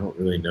like, I don't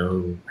really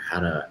know how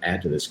to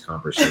add to this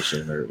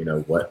conversation or,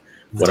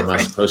 what am I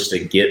supposed to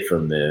get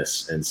from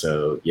this? And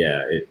so,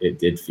 yeah, it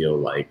did feel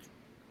like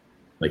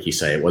you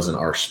say, it wasn't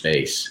our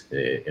space,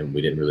 and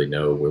we didn't really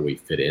know where we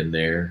fit in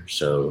there.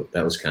 So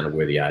that was kind of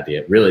where the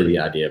idea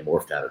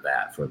morphed out of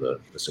that for the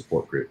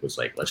support group, was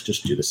like, let's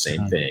just do the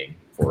same thing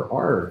for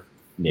our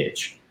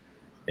niche.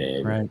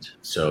 And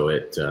so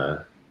it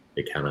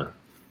kind of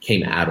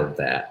came out of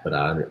that. But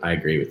I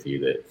agree with you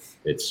that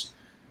it's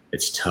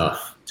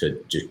tough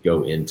to just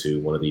go into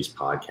one of these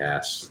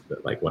podcasts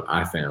that, like, what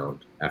I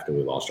found after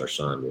we lost our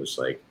son was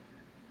like,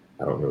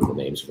 I don't remember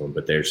the names of them,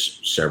 but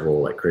there's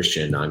several like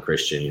Christian,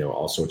 non-Christian,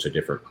 all sorts of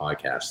different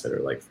podcasts that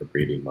are like for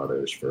grieving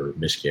mothers, for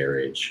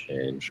miscarriage.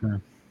 And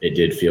it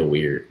did feel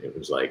weird. It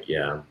was like,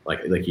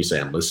 like you say,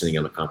 I'm listening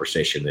on a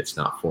conversation that's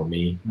not for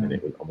me. And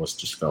it almost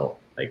just felt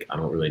like, I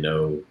don't really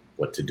know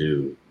what to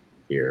do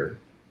here.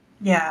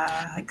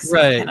 Yeah. Like, so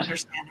I can't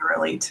understand or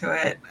relate to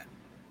it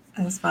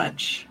as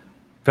much.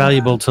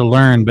 Valuable to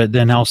learn, but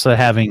then also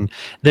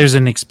there's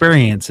an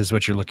experience is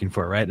what you're looking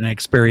for, right? An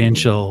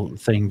experiential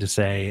thing to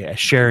say,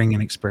 sharing an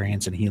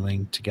experience and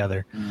healing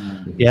together.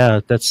 Yeah,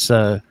 that's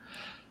are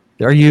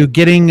you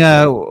getting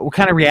what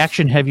kind of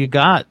reaction have you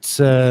got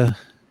as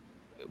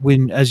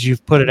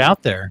you've put it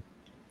out there?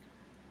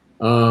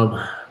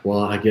 Well,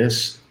 I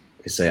guess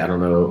I say I don't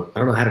know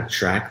how to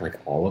track like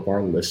all of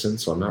our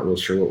listens, so I'm not real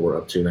sure what we're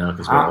up to now.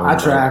 Because I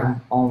track them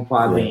on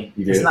Podbean.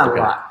 Yeah, it's not a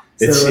lot.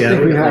 So I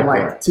think we have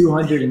like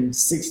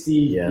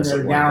 260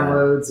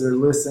 downloads or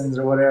listens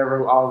or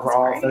whatever over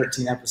all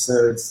 13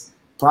 episodes.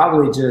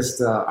 Probably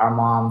just our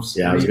moms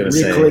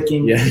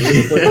re-clicking.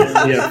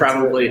 Yeah,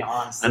 probably.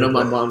 I know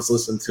my mom's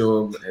listened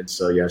to them, and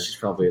so she's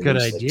probably good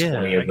idea. Like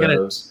 20 of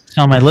those.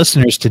 Tell my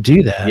listeners to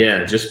do that.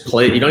 Yeah, just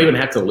play. You don't even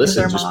have to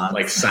listen. Just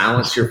like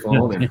silence your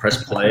phone and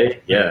press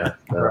play. Yeah,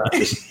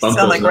 just bump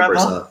those numbers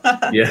up.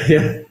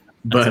 Yeah.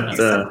 But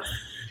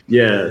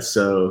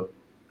so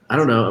I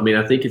don't know. I mean,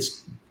 I think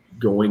it's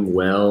going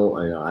well.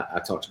 I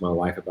talked to my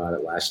wife about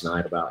it last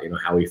night about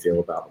how we feel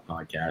about the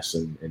podcast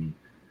and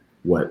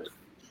what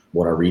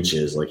our reach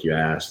is, like you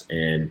asked.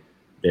 And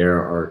there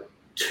are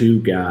two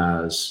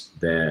guys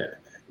that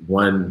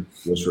one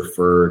was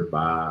referred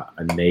by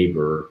a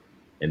neighbor,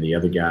 and the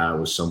other guy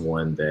was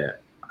someone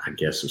that I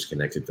guess was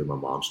connected through my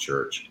mom's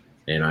church.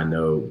 And I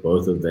know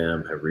both of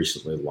them have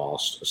recently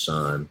lost a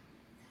son,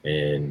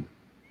 and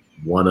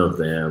one of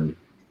them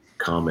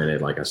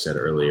commented, like I said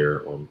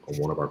earlier, on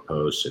one of our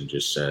posts and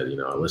just said,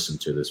 I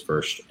listened to this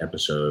first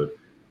episode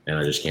and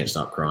I just can't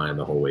stop crying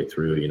the whole way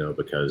through,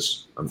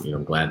 because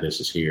I'm glad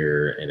this is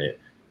here and it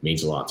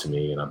means a lot to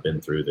me and I've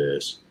been through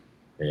this.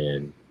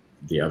 And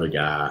the other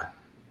guy,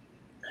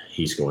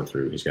 he's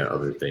got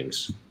other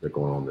things that are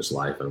going on in his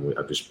life, and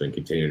I've just been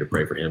continuing to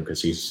pray for him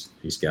because he's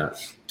got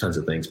tons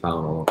of things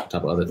piling on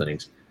top of other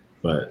things.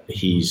 But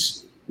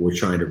we're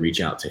trying to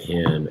reach out to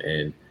him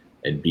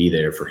and be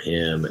there for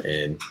him.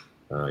 And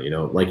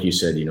like you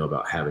said,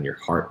 about having your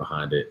heart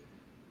behind it.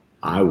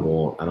 I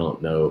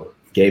don't know.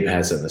 Gabe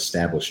has an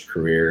established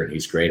career and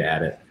he's great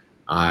at it.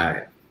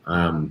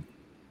 I'm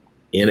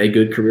in a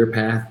good career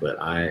path,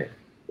 but I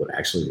would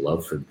actually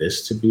love for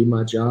this to be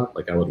my job.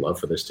 Like I would love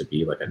for this to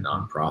be like a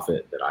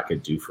nonprofit that I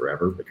could do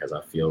forever, because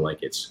I feel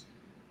like it's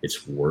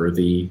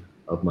worthy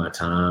of my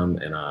time.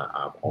 And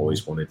I've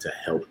always wanted to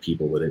help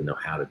people but didn't know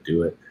how to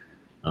do it.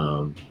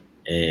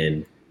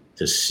 And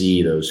to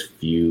see those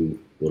few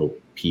little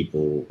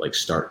people like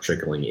start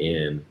trickling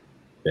in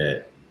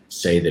that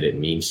say that it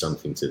means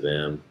something to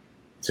them,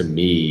 to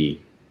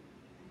me,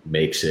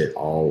 makes it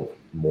all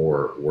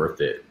more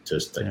worth it.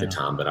 Just like the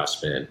time that I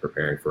spent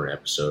preparing for an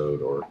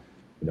episode, or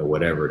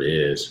whatever it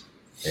is.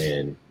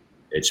 And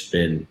it's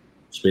been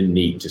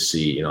neat to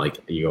see, like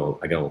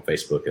I go on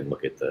Facebook and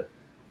look at the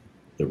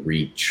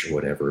reach or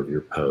whatever of your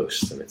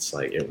post, and it's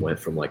like it went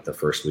from like the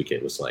first week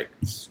it was like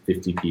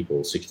 50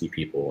 people, 60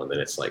 people, and then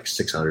it's like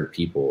 600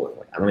 people, and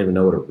like I don't even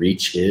know what a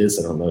reach is.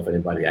 I don't know if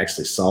anybody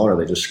actually saw it or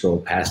they just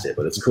scrolled past it,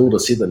 but it's cool to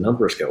see the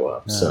numbers go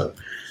up. So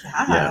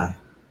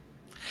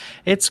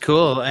it's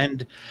cool.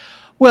 And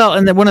well,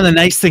 and then one of the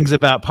nice things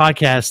about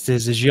podcasts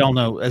is, as you all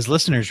know as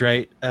listeners,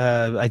 right,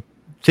 I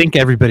think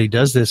everybody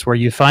does this, where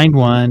you find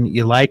one,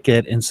 you like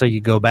it, and so you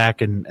go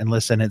back and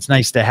listen. It's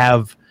nice to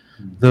have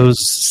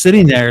those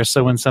sitting there,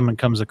 so when someone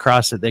comes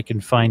across it, they can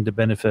find the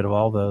benefit of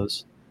all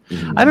those.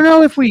 Mm-hmm. I don't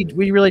know if we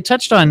really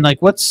touched on, like,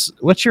 what's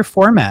your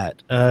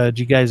format? Do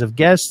you guys have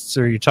guests,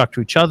 or you talk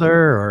to each other,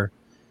 or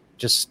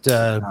just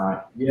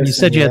you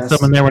said you had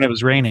someone there when it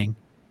was raining?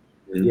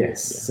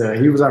 Yes. So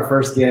he was our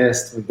first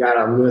guest. We've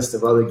got a list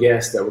of other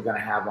guests that we're going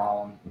to have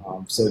on.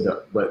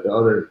 But the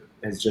other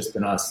has just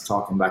been us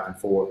talking back and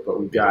forth. But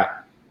we've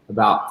got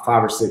about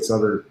 5 or 6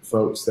 other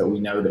folks that we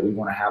know that we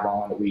want to have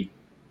on, that we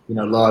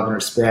love and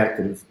respect,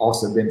 and have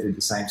also been through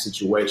the same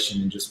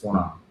situation, and just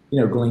want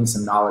to glean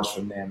some knowledge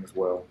from them as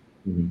well.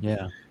 Mm-hmm.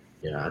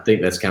 Yeah. I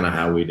think that's kind of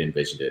how we'd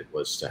envisioned it,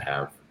 was to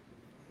have,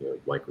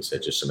 like we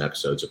said, just some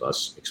episodes of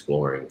us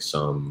exploring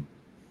some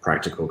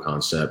practical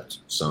concept,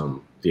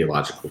 some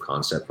theological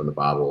concept from the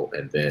Bible,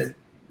 and then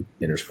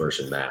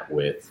interspersing that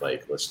with,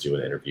 like, let's do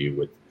an interview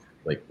with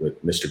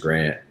Mr.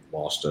 Grant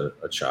lost a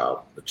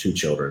child, 2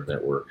 children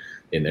that were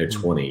in their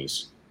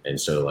 20s. And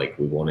so, like,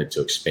 we wanted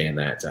to expand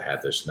that to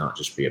have this not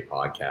just be a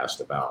podcast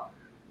about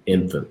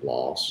infant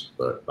loss,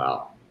 but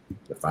about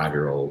the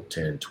 5-year-old,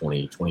 10,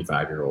 20,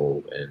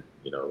 25-year-old. And,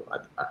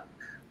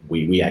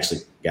 we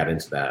actually got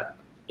into that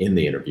in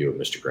the interview with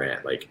Mr.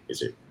 Grant. Like,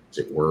 is it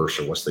worse,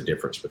 or what's the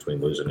difference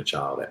between losing a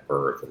child at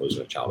birth and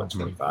losing a child at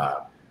 25?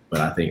 But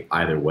I think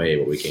either way,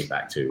 what we came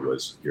back to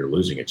was, you're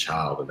losing a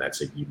child, and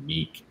that's a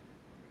unique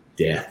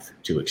death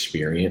to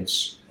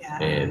experience.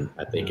 And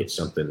I think it's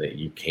something that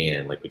you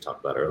can, like we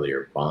talked about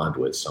earlier, bond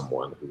with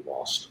someone who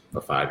lost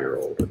a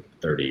 5-year-old,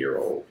 a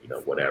 30-year-old,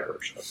 whatever.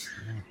 So,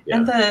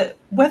 And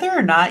whether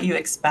or not you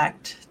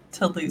expect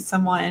to lose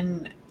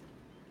someone,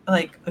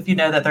 like if you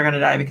know that they're going to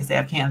die because they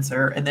have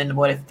cancer, and then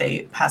what if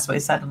they pass away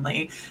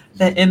suddenly,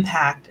 the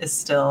impact is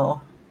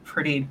still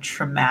pretty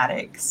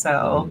traumatic.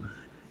 So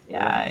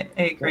I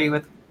agree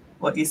with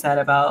what you said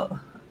about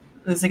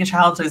losing a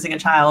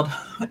child,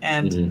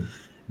 and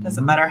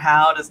doesn't matter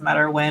how, doesn't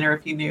matter when, or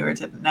if you knew or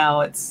didn't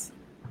know,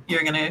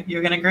 you're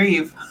gonna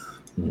grieve.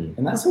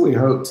 And that's what we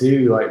hope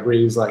too, like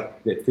Breeze,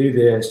 like that through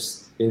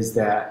this is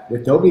that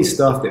there'll be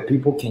stuff that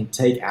people can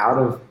take out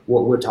of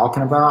what we're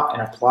talking about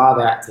and apply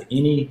that to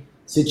any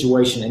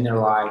situation in their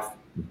life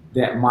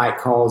that might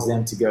cause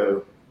them to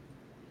go,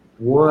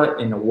 what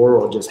in the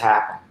world just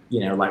happened?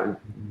 Like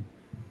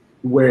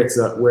where it's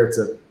a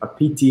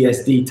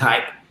PTSD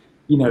type,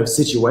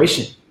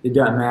 situation. It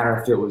doesn't matter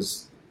if it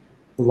was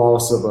the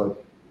loss of a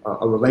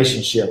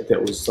relationship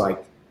that was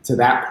like to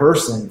that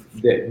person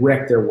that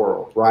wrecked their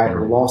world, right?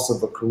 Or loss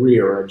of a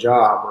career or a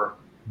job, or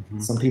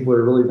some people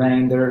are really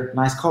vain their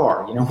nice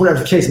car, whatever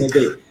the case may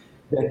be.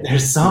 That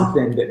there's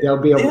something that they'll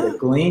be able to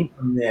glean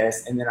from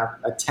this, and then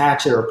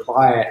attach it or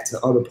apply it to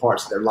other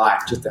parts of their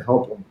life, just to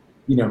help them,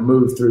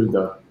 move through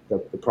the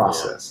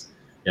process.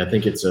 Yeah, I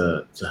think it's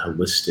a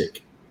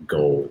holistic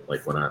goal.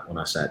 Like when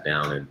I sat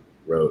down and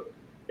wrote.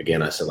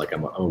 Again, I said, like,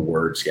 I'm a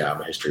words guy. I'm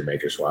a history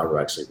major, so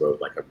I actually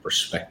wrote like a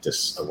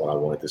prospectus of what I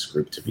wanted this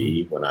group to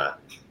be when I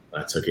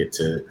took it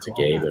to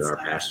Gabe and our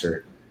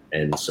pastor.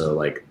 And so,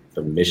 like,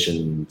 the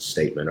mission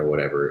statement or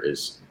whatever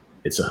it's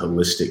a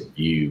holistic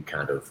view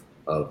kind of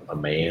a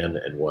man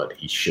and what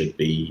he should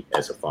be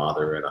as a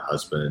father and a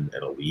husband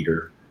and a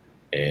leader.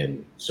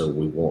 And so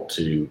we want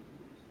to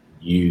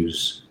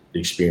use the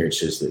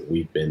experiences that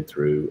we've been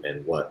through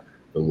and what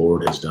the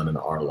Lord has done in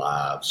our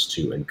lives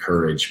to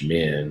encourage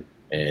men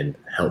and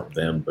help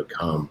them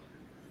become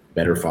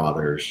better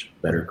fathers,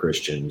 better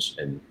Christians,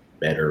 and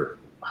better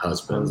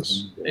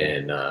husbands,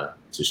 and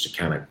just to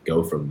kind of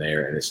go from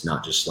there. And it's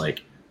not just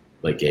like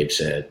Gabe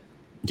said,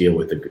 deal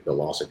with the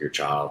loss of your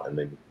child, and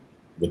then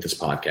with this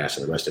podcast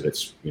and the rest of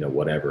it's,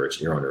 whatever,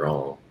 you're on your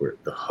own.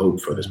 The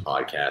hope for this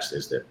podcast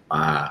is that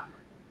by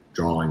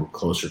drawing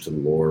closer to the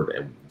Lord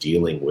and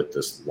dealing with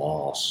this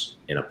loss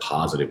in a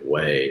positive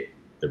way,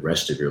 the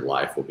rest of your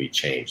life will be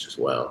changed as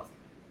well.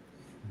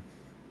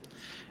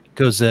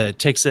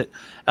 Takes it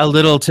a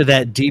little to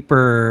that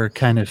deeper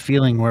kind of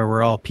feeling where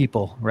we're all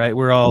people, right?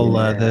 We're all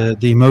the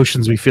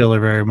emotions we feel are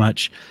very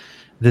much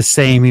the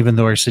same, even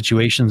though our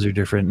situations are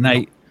different.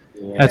 And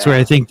that's where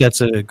I think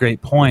that's a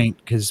great point,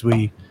 because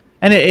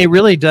it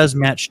really does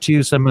match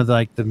to some of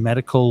the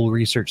medical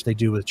research they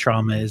do with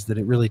trauma, is that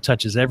it really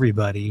touches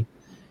everybody.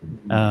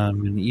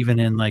 And even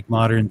in like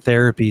modern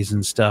therapies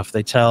and stuff,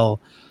 they tell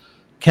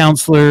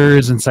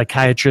counselors and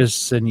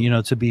psychiatrists and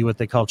to be what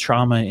they call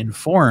trauma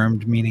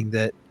informed, meaning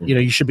that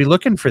you should be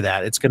looking for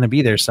that. It's going to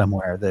be there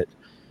somewhere, that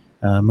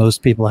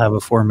Most people have a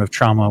form of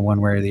trauma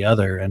one way or the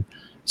other. And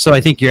so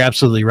I think you're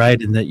absolutely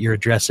right in that you're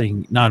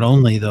addressing not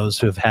only those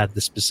who have had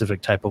the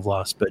specific type of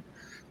loss, but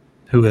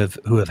who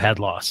have had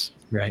loss,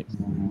 right?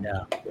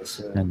 Yeah.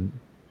 And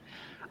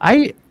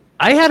I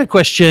had a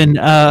question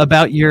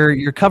about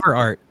your cover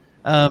art.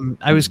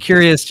 I was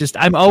curious.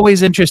 I'm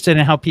always interested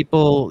in how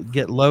people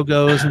get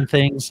logos and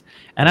things,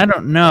 and I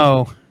don't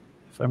know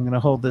if I'm going to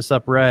hold this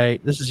up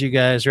right. This is you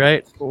guys,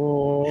 right?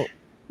 Oh,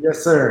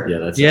 yes, sir.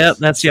 Yeah,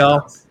 that's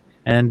y'all.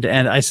 And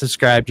I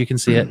subscribed. You can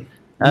see it.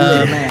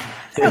 Man.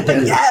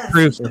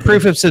 Yes.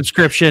 Proof of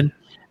subscription.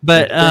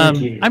 But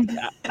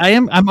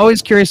I'm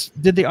always curious.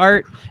 Did the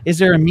art? Is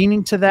there a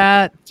meaning to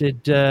that?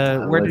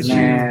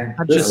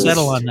 How'd you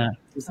settle on that?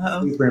 It's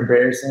super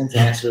embarrassing to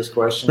answer this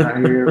question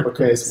right here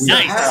because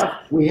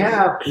we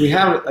have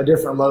a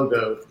different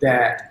logo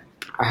that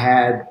I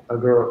had a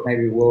girl,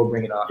 maybe we'll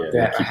bring it up,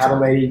 that I had a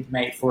lady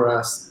make for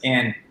us,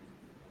 and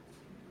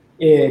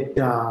it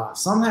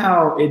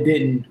somehow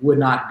would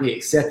not be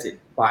accepted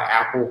by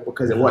Apple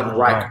because it wasn't the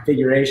right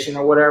configuration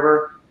or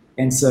whatever.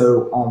 And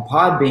so on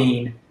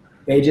Podbean,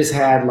 they just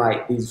had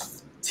like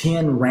these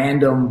 10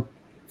 random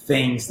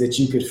things that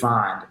you could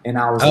find, and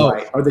I was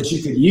or that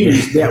you could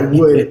use that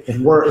would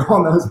work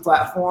on those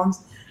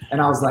platforms.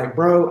 And I was like,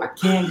 bro, I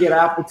can't get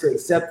Apple to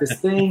accept this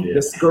thing.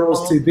 This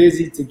girl's too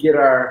busy to get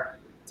our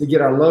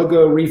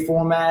logo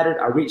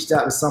reformatted. I reached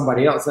out to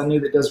somebody else I knew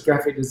that does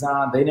graphic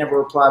design. They never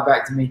replied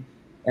back to me.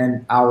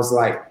 And I was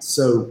like,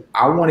 so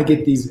I want to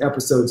get these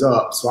episodes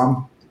up. So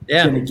I'm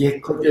going to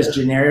click this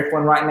generic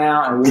one right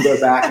now, and we'll go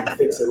back and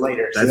fix it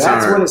later. So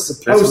that's what it's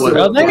supposed to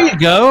look like. There you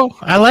go.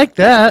 I like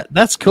that.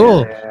 That's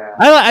cool. Yeah.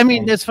 I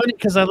mean, it's funny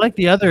because I like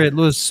the other. It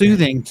was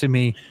soothing to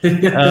me.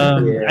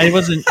 It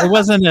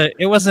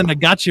wasn't a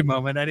gotcha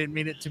moment. I didn't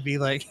mean it to be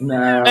like,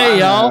 hey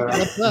y'all,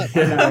 what's up?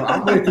 No,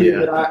 I'm with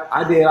you, but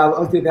I did. I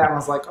looked at that and I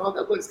was like, oh,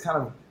 that looks kind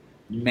of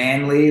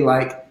manly,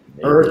 like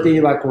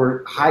earthy, like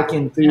we're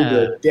hiking through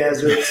the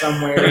desert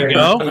somewhere in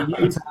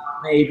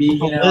Utah, maybe.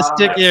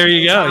 Holistic. There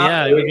you go.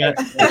 Yeah, we got.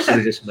 I should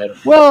have just made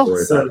it. Well,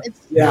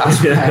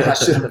 I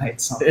should have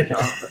made something.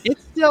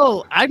 It's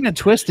still. I'm gonna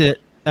twist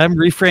it. I'm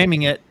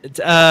reframing it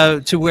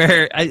to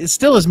where it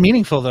still is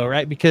meaningful, though,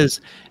 right?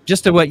 Because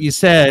just to what you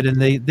said, and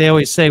they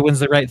always say, when's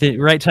the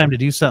right time to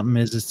do something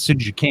is as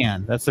soon as you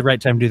can. That's the right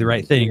time to do the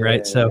right thing,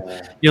 right? So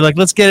you're like,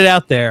 let's get it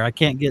out there. I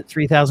can't get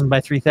 3,000 by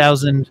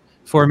 3,000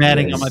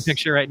 formatting on my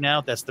picture right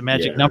now. That's the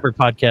magic number,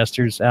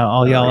 podcasters,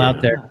 all y'all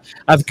out there.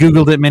 I've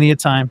Googled it many a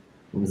time.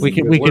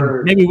 Maybe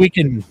we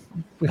can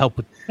help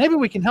with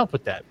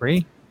that,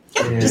 Bree.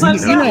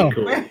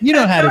 You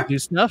know how to do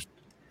stuff.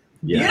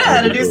 You know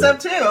how to do stuff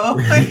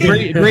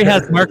too. Bree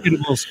has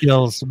marketable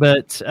skills,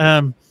 but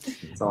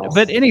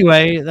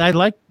anyway, I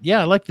like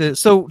the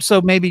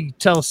so maybe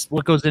tell us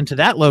what goes into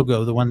that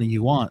logo, the one that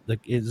you want.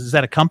 Is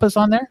that a compass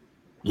on there?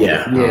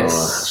 Yeah. Yes.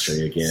 I'll show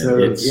you again. So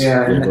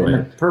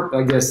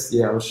I guess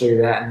I'll show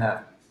you that. And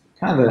the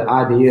kind of the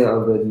idea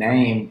of the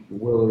name,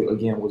 Will,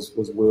 again, was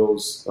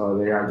Will's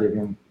there. I give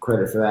him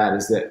credit for that.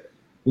 Is that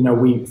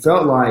we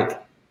felt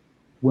like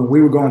when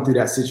we were going through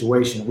that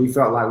situation, we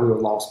felt like we were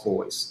lost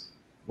boys.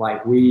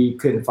 Like we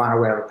couldn't find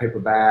our way out of a paper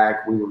bag.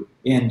 We were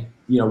in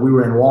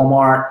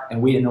Walmart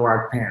and we didn't know where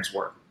our parents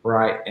were,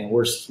 right? And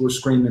we're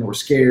screaming, we're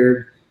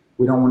scared.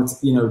 We don't want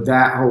to,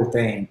 that whole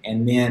thing.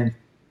 And then,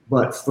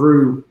 but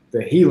through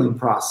the healing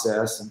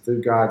process and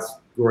through God's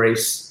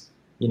grace,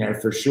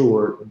 for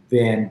sure,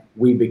 then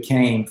we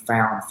became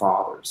found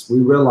fathers. We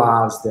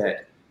realized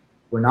that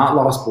we're not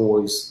lost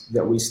boys,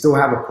 that we still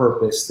have a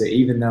purpose, that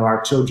even though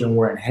our children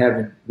were in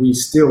heaven, we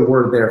still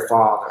were their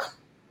father.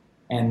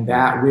 And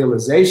that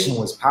realization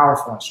was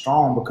powerful and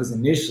strong because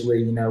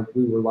initially,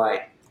 we were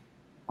like,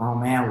 oh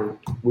man,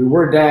 we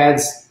were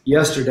dads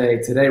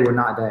yesterday. Today we're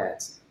not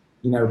dads,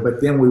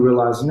 but then we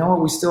realized,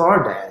 we still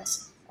are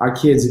dads. Our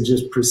kids have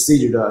just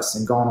preceded us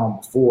and gone on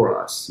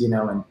before us,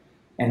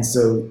 and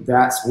so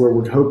that's where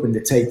we're hoping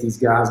to take these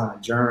guys on a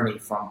journey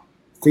from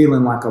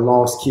feeling like a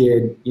lost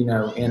kid, in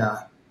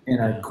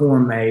a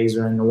corn maze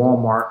or in the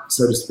Walmart,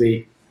 so to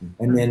speak,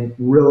 and then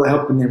really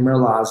helping them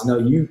realize,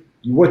 no,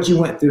 what you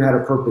went through had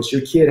a purpose.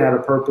 Your kid had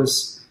a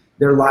purpose.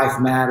 Their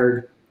life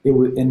mattered. It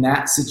was in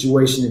that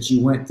situation that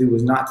you went through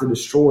was not to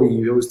destroy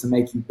you. It was to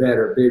make you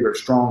better, bigger,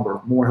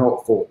 stronger, more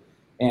helpful.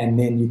 And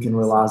then you can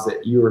realize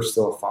that you are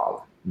still a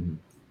father. Mm-hmm.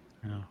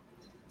 Yeah.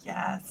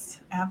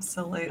 Yes,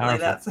 absolutely.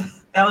 Powerful.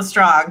 That was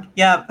strong.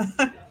 Yep.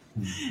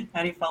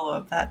 How do you follow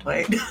up that,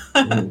 Dwight?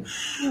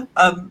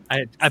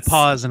 I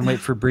pause and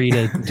wait for Bree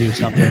to do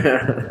something.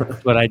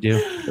 That's what I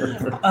do.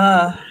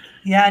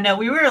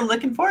 We were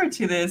looking forward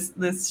to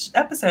this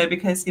episode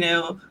because,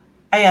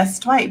 I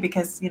asked Dwight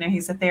because,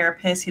 he's a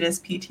therapist. He does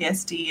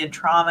PTSD and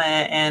trauma,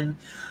 and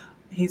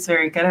he's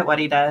very good at what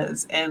he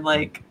does. And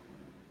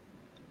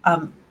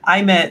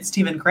I met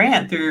Stephen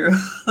Grant through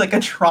a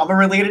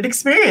trauma-related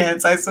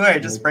experience. I swear,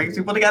 it just brings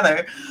people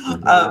together.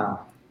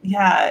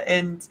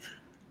 And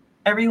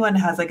everyone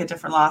has a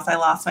different loss. I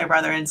lost my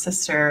brother and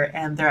sister,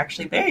 and they're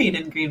actually buried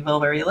in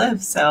Greenville where we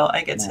live. So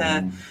I get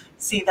to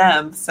see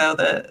them. So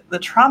the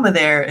trauma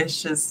there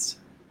is just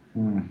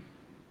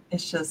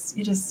it's just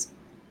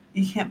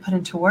you can't put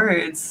into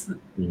words.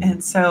 Mhm.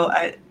 And so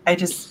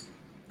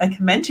I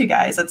commend you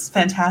guys. It's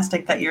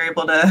fantastic that you're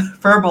able to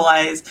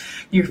verbalize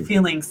your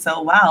feelings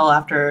so well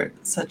after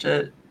such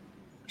a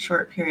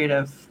short period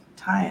of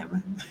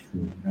time,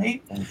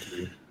 right? Thank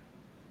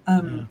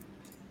you.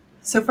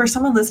 So for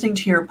someone listening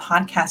to your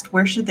podcast,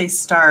 where should they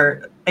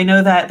start? I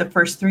know that the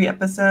first 3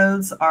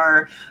 episodes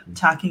are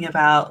talking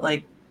about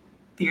like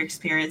the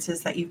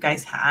experiences that you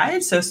guys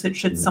had. So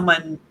should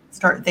someone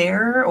start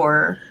there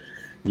or?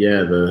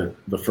 Yeah,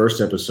 the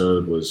first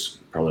episode was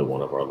probably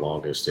one of our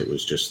longest. It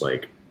was just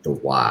like the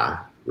why,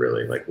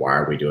 really. Like, why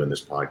are we doing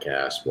this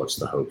podcast? What's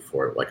the hope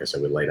for it? Like I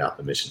said, we laid out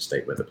the mission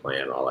statement, the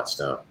plan, all that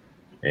stuff.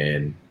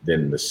 And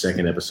then the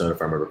second episode,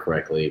 if I remember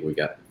correctly, we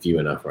got few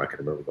enough where I can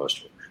remember most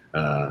of them.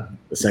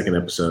 The second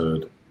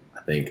episode,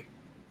 I think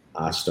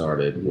I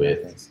started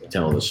with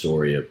telling the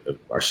story of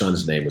our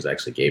son's name was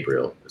actually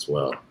Gabriel as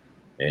well.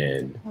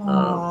 And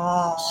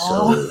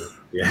so,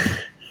 yeah.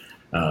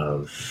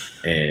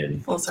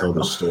 And told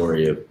the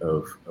story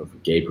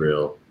of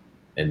Gabriel.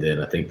 And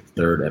then I think the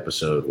third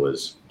episode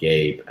was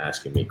Gabe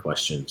asking me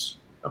questions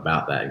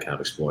about that and kind of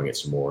exploring it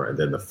some more. And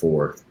then the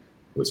fourth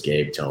was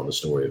Gabe telling the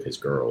story of his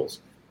girls.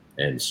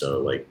 And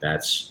so like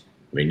that's,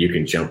 I mean, you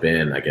can jump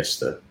in. I guess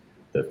the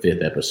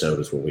fifth episode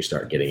is when we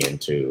start getting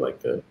into like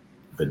the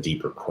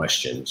deeper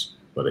questions.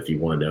 But if you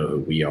want to know who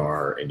we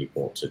are and you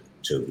want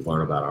to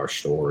learn about our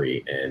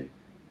story and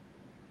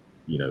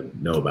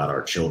know about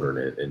our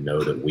children and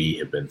know that we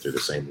have been through the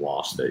same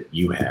loss that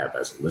you have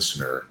as a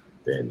listener,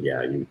 then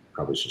yeah, you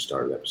probably should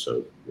start at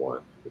episode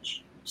 1,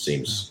 which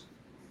seems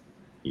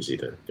easy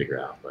to figure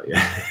out, but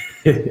yeah.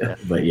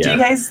 But yeah. Do you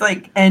guys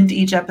like end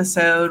each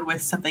episode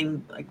with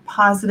something like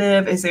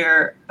positive? Is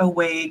there a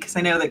way, because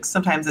I know that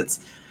sometimes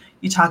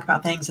you talk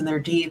about things and they're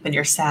deep and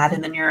you're sad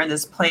and then you're in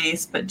this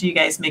place, but do you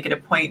guys make it a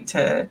point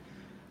to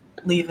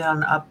leave it on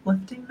an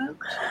uplifting note?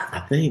 I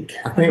think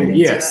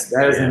yes,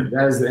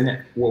 that is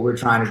what we're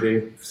trying to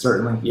do.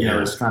 Certainly,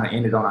 is trying to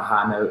end it on a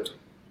high note,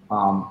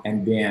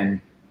 and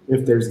then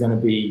if there's going to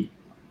be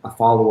a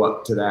follow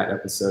up to that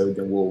episode,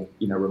 then we'll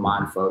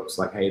remind folks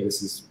like, hey,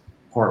 this is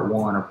part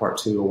 1 or part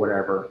 2 or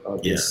whatever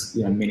of this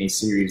mini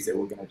series that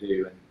we're going to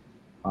do,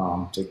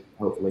 and to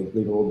hopefully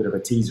leave a little bit of a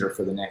teaser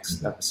for the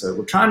next episode.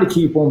 We're trying to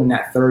keep them in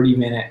that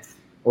 30-minute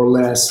or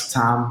less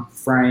time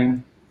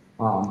frame.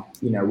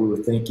 We were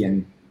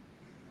thinking,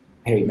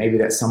 hey, maybe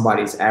that's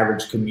somebody's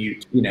average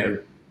commute,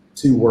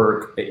 to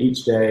work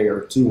each day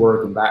or to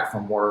work and back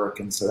from work.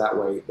 And so that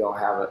way they'll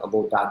have a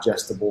little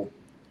digestible,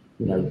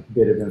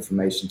 bit of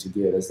information to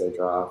get as they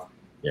drive.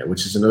 Yeah,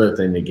 which is another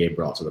thing that Gabe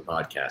brought to the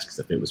podcast, because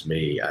if it was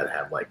me, I'd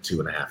have like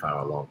 2.5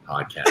 hour long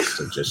podcasts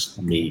of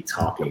just me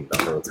talking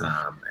the whole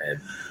time. And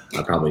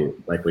I probably,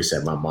 like we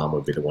said, my mom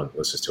would be the one that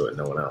listens to it and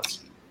no one else.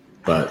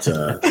 But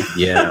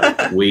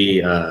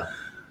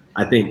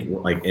I think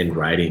like in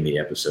writing the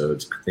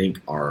episodes, I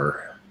think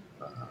our,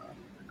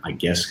 I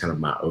guess kind of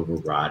my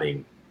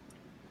overriding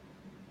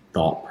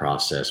thought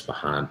process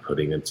behind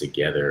putting them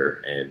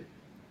together and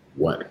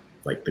what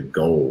like the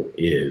goal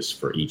is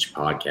for each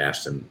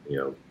podcast, and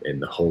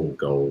and the whole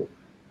goal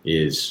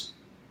is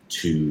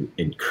to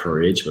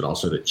encourage but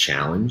also to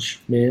challenge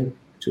men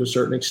to a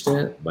certain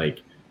extent.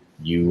 Like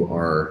you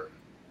are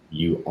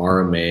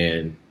a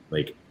man.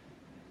 Like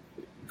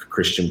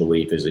Christian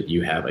belief is that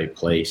you have a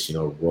place,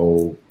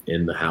 role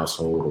in the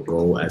household, a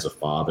role as a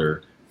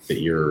father, that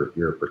you're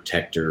a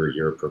protector,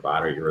 you're a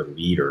provider, you're a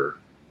leader.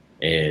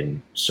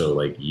 And so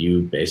like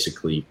you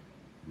basically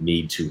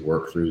need to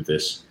work through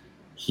this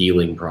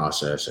healing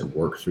process and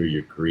work through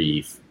your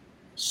grief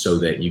so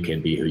that you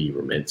can be who you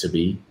were meant to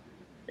be.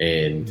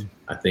 And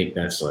I think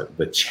that's like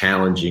the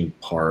challenging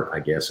part, I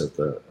guess, of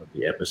the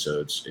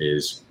episodes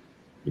is,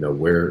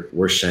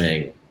 we're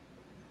saying,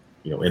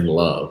 in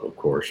love, of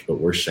course, but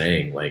we're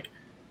saying like,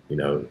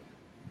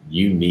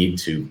 you need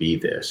to be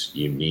this,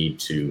 you need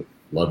to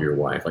love your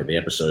wife. Like the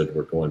episode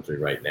we're going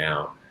through right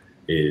now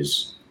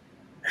is,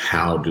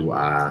 how do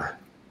I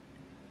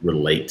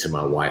relate to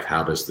my wife?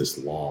 How does this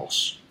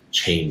loss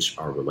change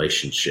our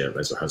relationship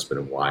as a husband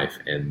and wife?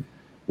 And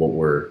what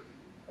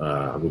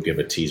we'll give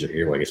a teaser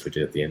here. Well, I guess we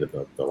did at the end of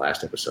the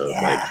last episode.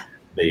 Yeah.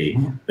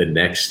 Like the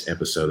next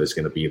episode is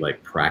going to be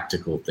like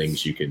practical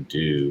things you can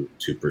do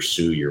to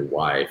pursue your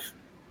wife.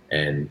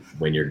 And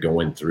when you're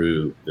going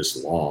through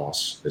this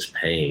loss, this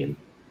pain,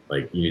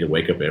 like you need to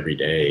wake up every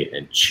day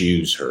and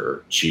choose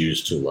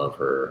to love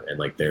her. And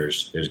like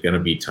there's going to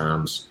be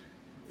times,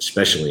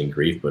 especially in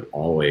grief, but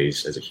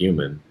always as a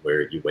human,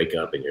 where you wake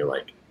up and you're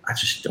like, I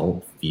just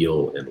don't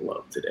feel in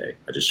love today.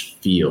 I just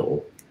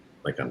feel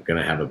like I'm going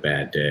to have a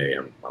bad day.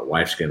 My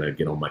wife's going to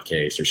get on my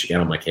case, or she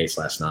got on my case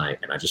last night.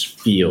 And I just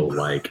feel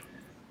like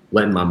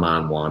letting my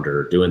mind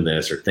wander, doing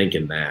this or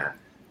thinking that.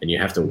 And you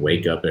have to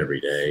wake up every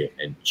day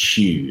and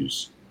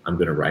choose, I'm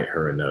going to write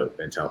her a note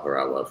and tell her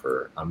I love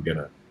her. I'm going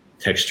to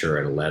text her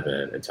at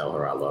 11 and tell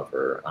her I love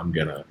her. I'm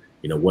going to,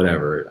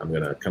 whatever. I'm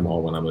going to come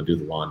home and I'm going to do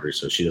the laundry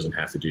so she doesn't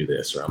have to do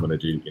this, or I'm going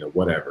to do,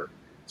 whatever.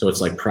 So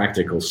it's like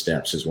practical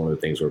steps is one of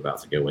the things we're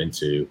about to go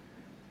into.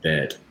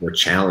 that we're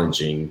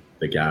challenging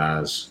the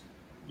guys.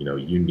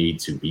 You need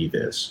to be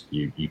this.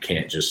 You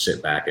can't just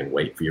sit back and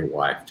wait for your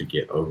wife to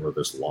get over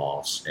this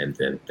loss and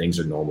then things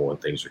are normal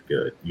and things are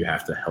good. You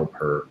have to help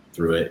her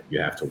through it.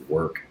 You have to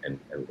work and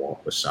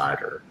walk beside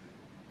her.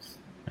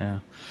 Yeah,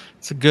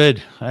 it's a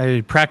good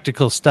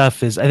practical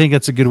stuff. I think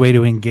that's a good way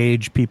to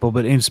engage people,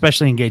 but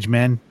especially engage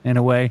men in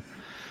a way.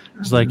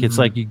 It's like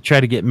you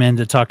try to get men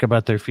to talk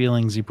about their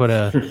feelings. You put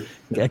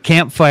a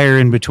campfire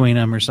in between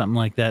them or something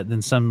like that.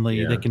 Then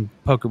suddenly they can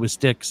poke it with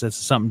sticks. That's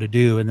something to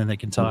do, and then they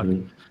can talk.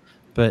 Mm-hmm.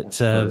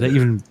 But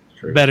even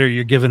better,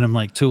 you're giving them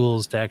like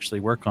tools to actually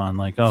work on.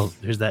 Like, oh,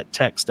 there's that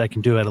text I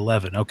can do at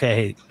 11.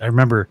 Okay, I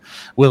remember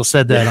Will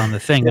said that on the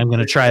thing. I'm going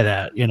to try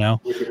that.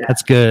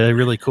 That's good.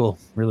 Really cool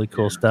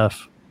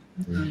stuff.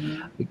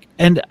 Mm-hmm.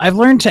 And I've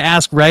learned to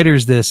ask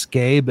writers this,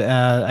 Gabe.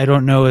 I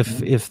don't know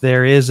if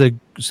there is a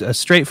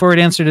straightforward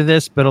answer to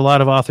this, but a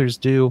lot of authors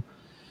do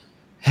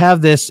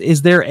have this.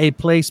 Is there a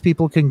place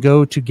people can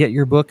go to get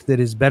your book that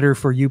is better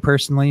for you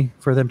personally,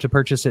 for them to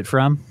purchase it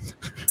from?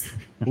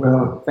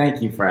 Well,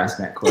 thank you for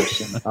asking that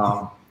question.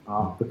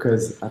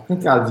 Because I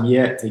think I've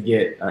yet to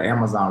get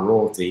Amazon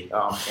royalty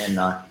in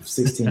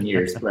 16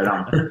 years. But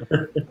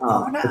if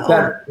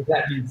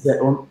that means that,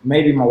 or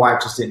maybe my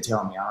wife just didn't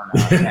tell me. I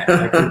don't know.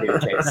 That could be the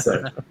case.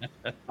 So,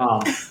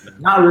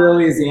 not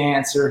really is the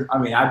answer. I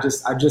mean, I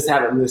just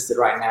have it listed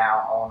right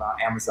now on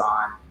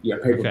Amazon,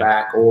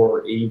 paperback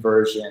or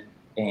e-version.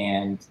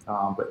 And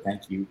but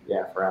thank you,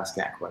 for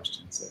asking that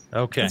question. So.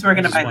 Okay, so we're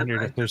going to buy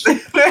if there's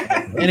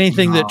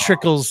anything that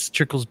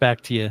trickles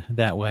back to you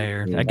that way,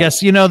 or I guess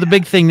the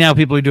big thing now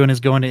people are doing is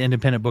going to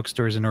independent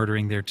bookstores and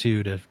ordering there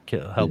too to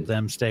help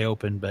them stay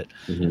open. But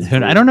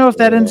I don't know if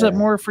that ends up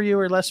more for you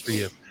or less for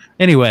you.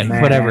 Anyway,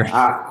 whatever.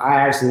 I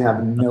actually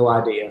have no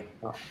idea.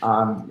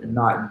 I'm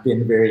not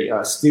been very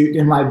astute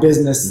in my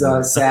business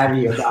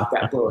savvy about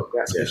that book.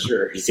 That's for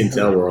sure. You can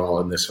tell we're all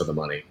in this for the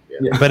money.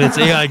 Yeah. But it's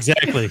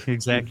exactly.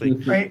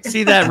 Right.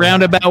 See that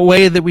roundabout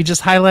way that we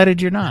just highlighted?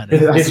 You're not.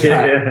 That's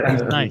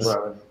right. Nice.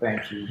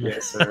 Thank you.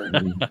 Yes, sir.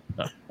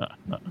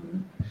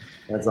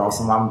 That's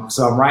awesome.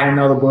 I'm writing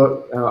another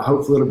book.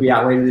 Hopefully it'll be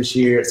out later this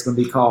year. It's going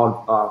to be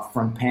called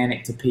From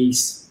Panic to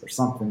Peace or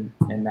something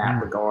in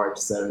that regard.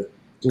 So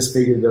just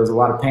figured there was a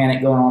lot of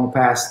panic going on the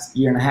past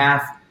year and a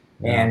half.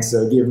 And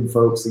so giving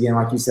folks, again,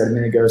 like you said a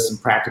minute ago, some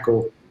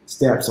practical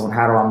steps on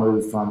how do I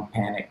move from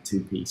panic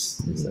to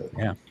peace. So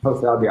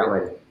hopefully I'll be out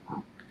later.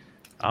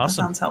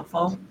 Awesome. That sounds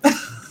helpful.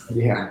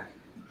 Yeah.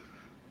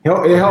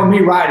 It helped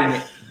me writing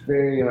it.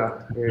 Very,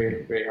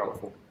 very, very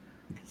helpful.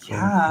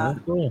 Yeah.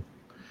 Cool.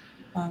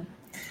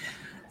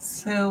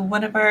 So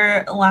one of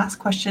our last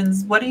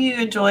questions, what do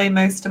you enjoy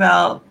most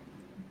about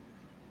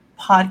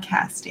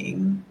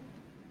podcasting?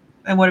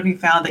 And what have you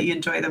found that you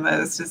enjoy the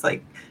most? Is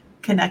like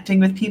connecting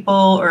with people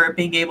or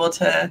being able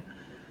to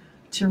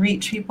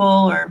reach people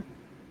or?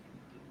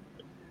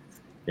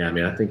 Yeah, I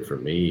mean, I think for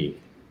me,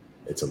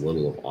 it's a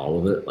little of all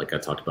of it. Like I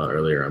talked about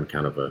earlier,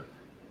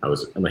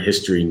 I'm a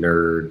history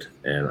nerd,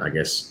 and I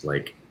guess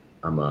like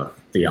I'm a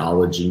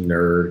theology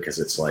nerd because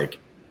it's like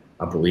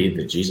I believe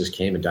that Jesus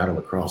came and died on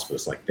the cross, but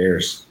it's like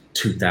there's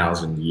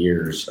 2,000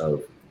 years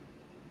of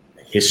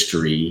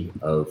history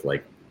of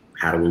like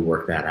how do we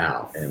work that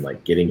out, and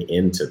like getting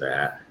into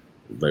that,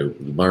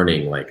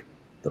 learning like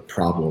the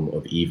problem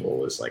of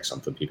evil is like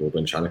something people have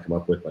been trying to come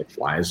up with. Like,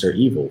 why is there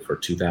evil for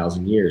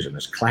 2,000 years? And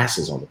there's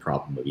classes on the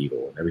problem of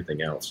evil and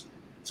everything else.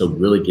 So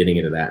really getting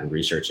into that and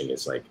researching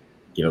is like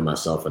giving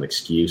myself an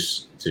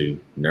excuse to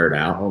nerd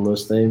out on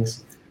those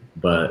things.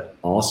 But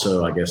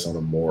also, I guess on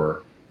a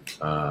more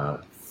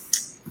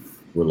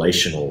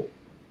relational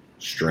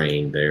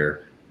strain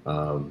there,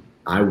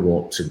 I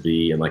want to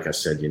be, and like I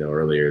said,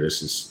 earlier,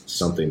 this is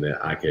something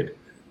that I could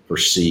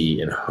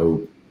foresee and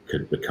hope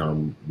could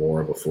become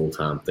more of a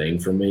full-time thing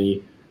for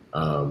me.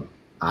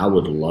 I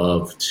would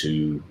love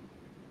to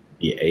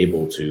be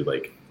able to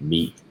like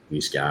meet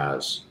these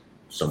guys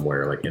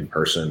somewhere like in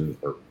person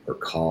or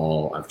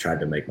call. I've tried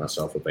to make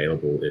myself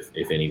available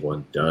if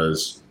anyone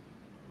does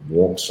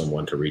want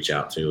someone to reach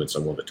out to and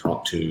someone to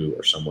talk to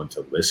or someone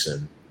to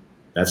listen.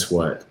 That's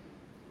what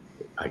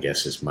I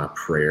guess is my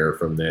prayer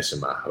from this,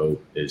 and my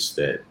hope is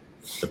that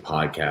the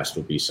podcast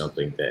will be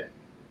something that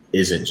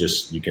isn't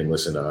just you can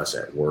listen to us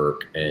at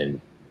work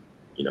and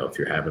if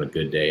you're having a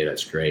good day,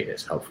 that's great.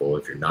 It's helpful.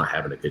 If you're not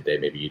having a good day,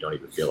 maybe you don't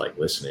even feel like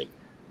listening.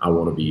 I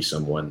want to be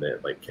someone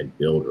that like can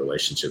build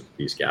relationships with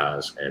these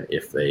guys. And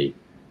if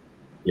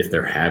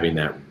they're having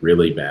that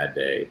really bad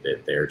day,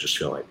 that they're just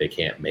feeling like they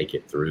can't make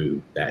it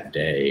through that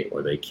day,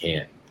 or they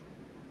can't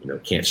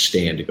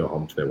stand to go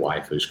home to their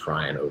wife who's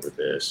crying over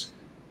this,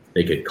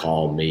 they could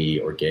call me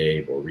or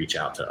Gabe or reach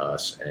out to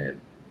us, and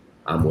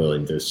I'm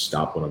willing to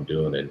stop what I'm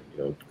doing and,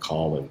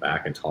 call them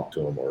back and talk to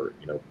them or,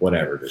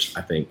 whatever.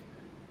 I think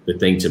the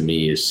thing to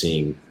me is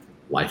seeing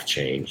life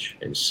change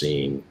and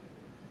seeing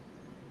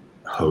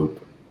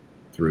hope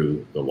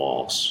through the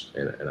loss.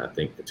 And I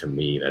think that to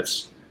me,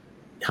 that's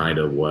kind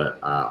of what,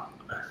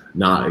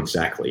 not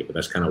exactly, but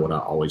that's kind of what I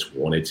always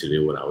wanted to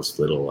do when I was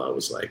little. I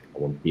was like, I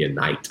wanted to be a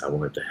knight. I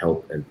wanted to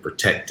help and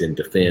protect and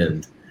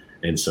defend.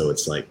 And so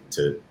it's like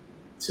to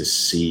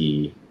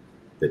see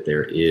that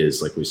there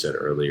is, like we said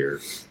earlier,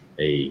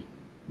 a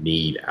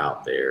need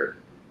out there.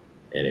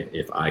 And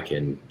if I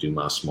can do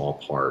my small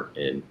part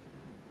in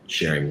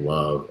sharing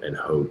love and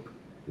hope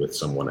with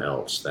someone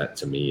else, that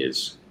to me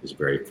is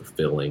very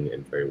fulfilling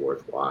and very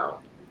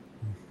worthwhile.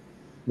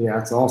 Yeah,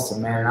 that's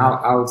awesome, man.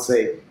 I would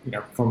say,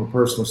 from a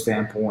personal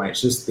standpoint,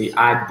 it's just the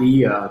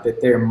idea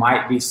that there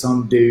might be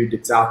some dude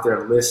that's out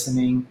there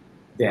listening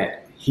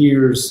that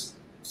hears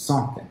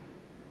something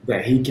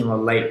that he can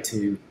relate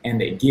to,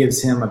 and that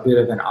gives him a bit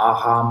of an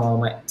aha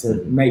moment to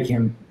make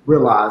him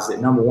realize that,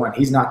 number one,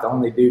 he's not the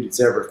only dude that's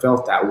ever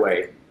felt that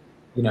way,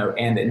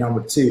 and that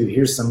number two,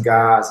 here's some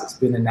guys that's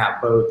been in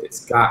that boat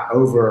that's got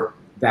over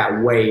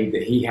that wave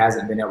that he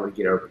hasn't been able to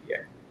get over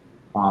yet.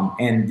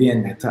 And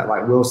then,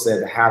 like Will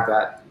said, to have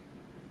that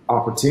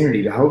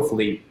opportunity to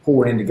hopefully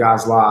pour into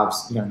guys'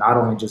 lives, not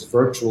only just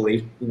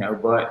virtually,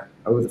 but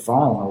over the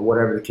phone or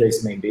whatever the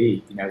case may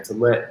be, to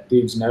let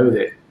dudes know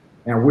that,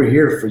 we're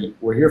here for you.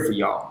 We're here for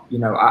y'all.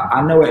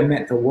 I know it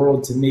meant the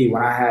world to me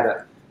when I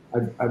had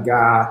a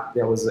guy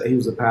that he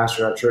was a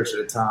pastor at our church at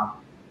the time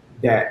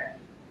that,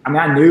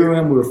 I knew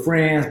him, we were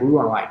friends, but we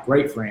weren't like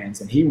great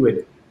friends. And he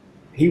would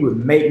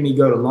make me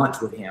go to lunch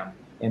with him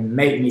and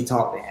make me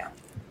talk to him.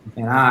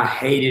 And I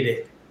hated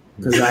it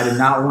because I did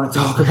not want to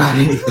talk about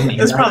anything.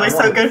 It's probably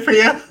so good for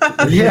you.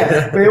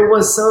 Yeah, but it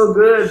was so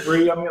good,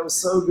 Bree. It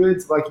was so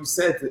good, like you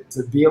said,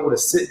 to be able to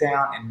sit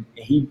down, and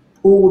he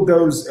pulled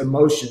those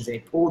emotions and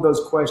he pulled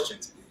those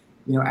questions,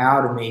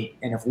 out of me.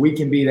 And if we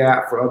can be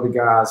that for other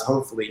guys,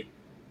 hopefully,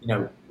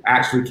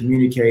 actually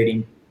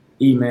communicating,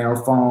 email,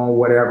 phone,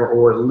 whatever,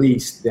 or at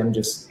least them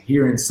just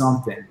hearing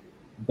something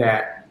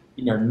that,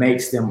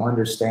 makes them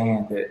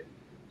understand that,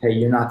 hey,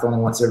 you're not the only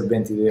one that's ever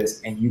been through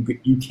this, and you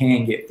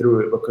can get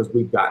through it because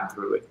we've gotten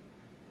through it.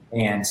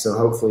 And so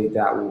hopefully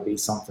that will be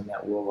something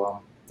that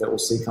we'll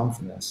see come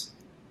from this.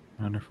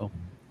 Wonderful.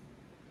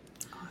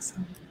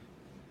 Awesome.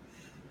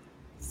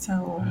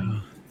 So,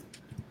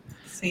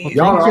 see, Well,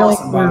 y'all thank are y'all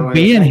awesome, by the for way.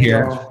 being Thank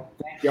here.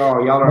 Thank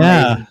y'all. Y'all are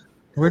amazing.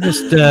 We're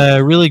just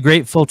really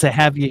grateful to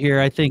have you here.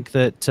 I think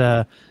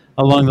that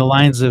along the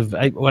lines of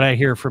what I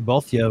hear for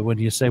both of you when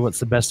you say what's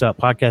the best about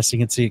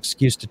podcasting, it's the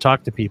excuse to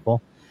talk to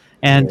people.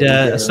 And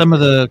some of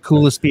the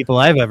coolest people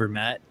I've ever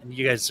met, and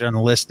you guys are on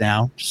the list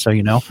now, just so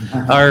you know,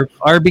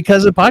 are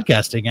because of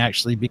podcasting,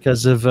 actually,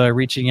 because of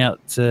reaching out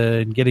to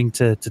and getting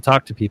to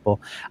talk to people.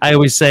 I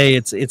always say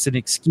it's an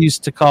excuse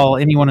to call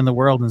anyone in the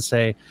world and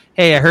say,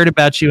 hey, I heard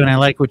about you and I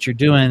like what you're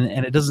doing.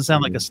 And it doesn't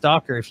sound like a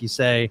stalker if you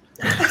say,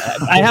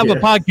 I have a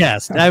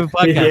podcast. I have a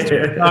podcast.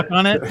 Can we talk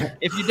on it?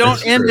 If you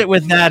don't end it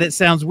with that, it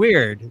sounds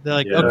weird. They're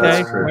like,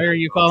 okay, why are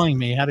you calling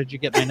me? How did you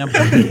get my number?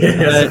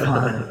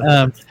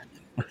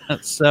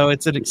 So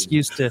it's an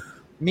excuse to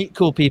meet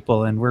cool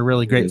people, and we're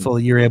really grateful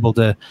that you're able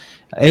and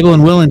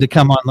willing to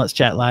come on Let's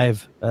Chat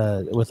Live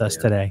with us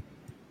today.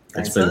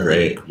 It's been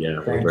great. Yeah,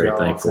 we're very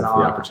thankful for the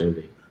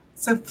opportunity.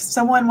 So if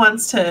someone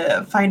wants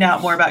to find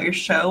out more about your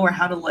show or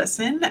how to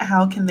listen,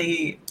 how can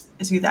they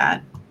do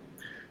that?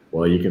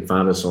 Well, you can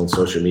find us on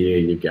social media.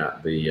 You've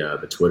got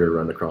the Twitter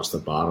run across the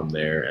bottom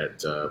there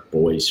at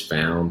Boys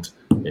Found.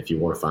 If you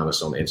want to find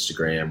us on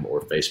Instagram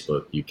or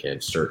Facebook, you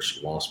can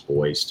search Lost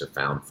Boys to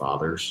Found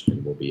Fathers,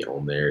 and we'll be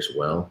on there as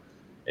well.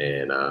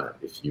 And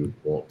if you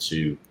want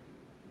to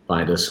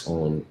find us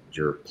on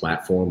your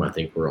platform, I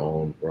think we're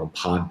on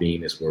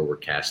Podbean is where we're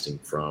casting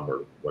from,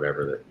 or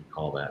whatever that you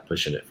call that,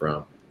 pushing it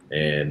from.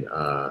 And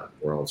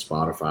we're on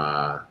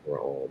Spotify,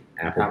 we're on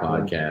Apple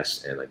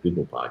Podcasts, and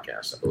Google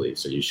Podcasts, I believe.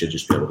 So you should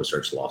just be able to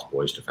search Lost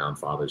Boys to Found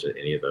Fathers at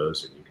any of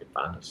those, and you can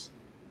find us.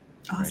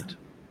 Awesome. Right.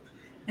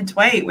 And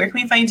Dwight, where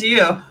can we find you?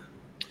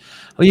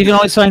 Well, you can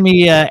always find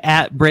me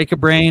at Break a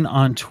Brain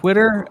on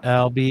Twitter.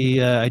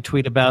 I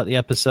tweet about the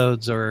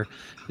episodes or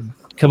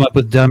come up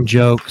with dumb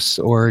jokes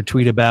or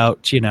tweet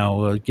about,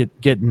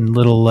 getting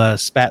little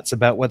spats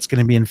about what's going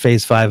to be in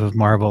Phase 5 of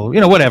Marvel,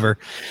 whatever.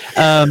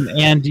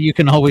 And you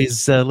can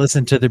always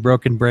listen to The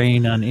Broken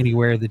Brain on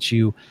anywhere that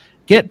you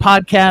get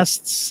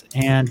podcasts.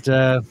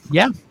 And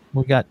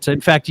we got,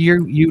 in fact,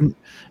 you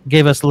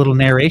gave us a little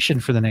narration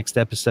for the next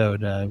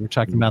episode. We're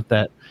talking about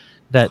that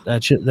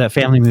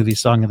family movie,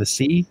 Song of the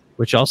Sea,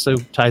 which also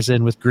ties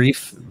in with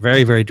grief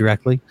very, very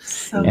directly.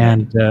 So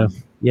and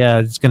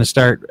it's going to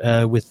start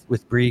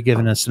with Bree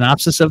giving a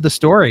synopsis of the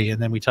story,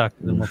 and then we'll talk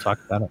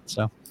about it.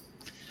 So,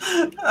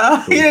 you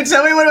didn't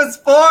tell me what it was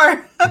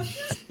for.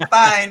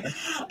 Fine.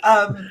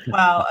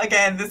 Wow.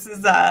 Again, this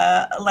is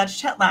Let's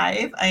Chat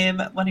Live. I am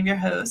one of your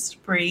hosts,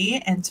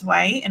 Bree and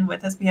Dwight, and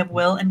with us we have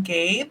Will and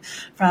Gabe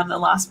from the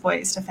Lost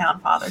Boys to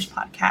Found Fathers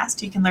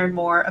podcast. You can learn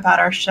more about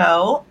our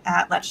show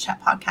at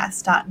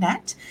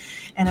letschatpodcast.net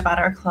and about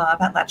our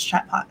club at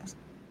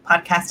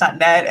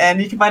letschatpodcast.net, and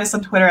you can find us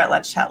on Twitter at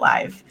Let's Chat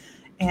Live.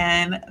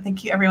 And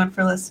thank you everyone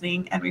for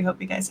listening, and we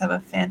hope you guys have a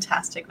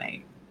fantastic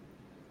night.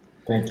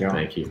 Thank you.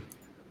 Thank you.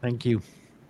 Thank you.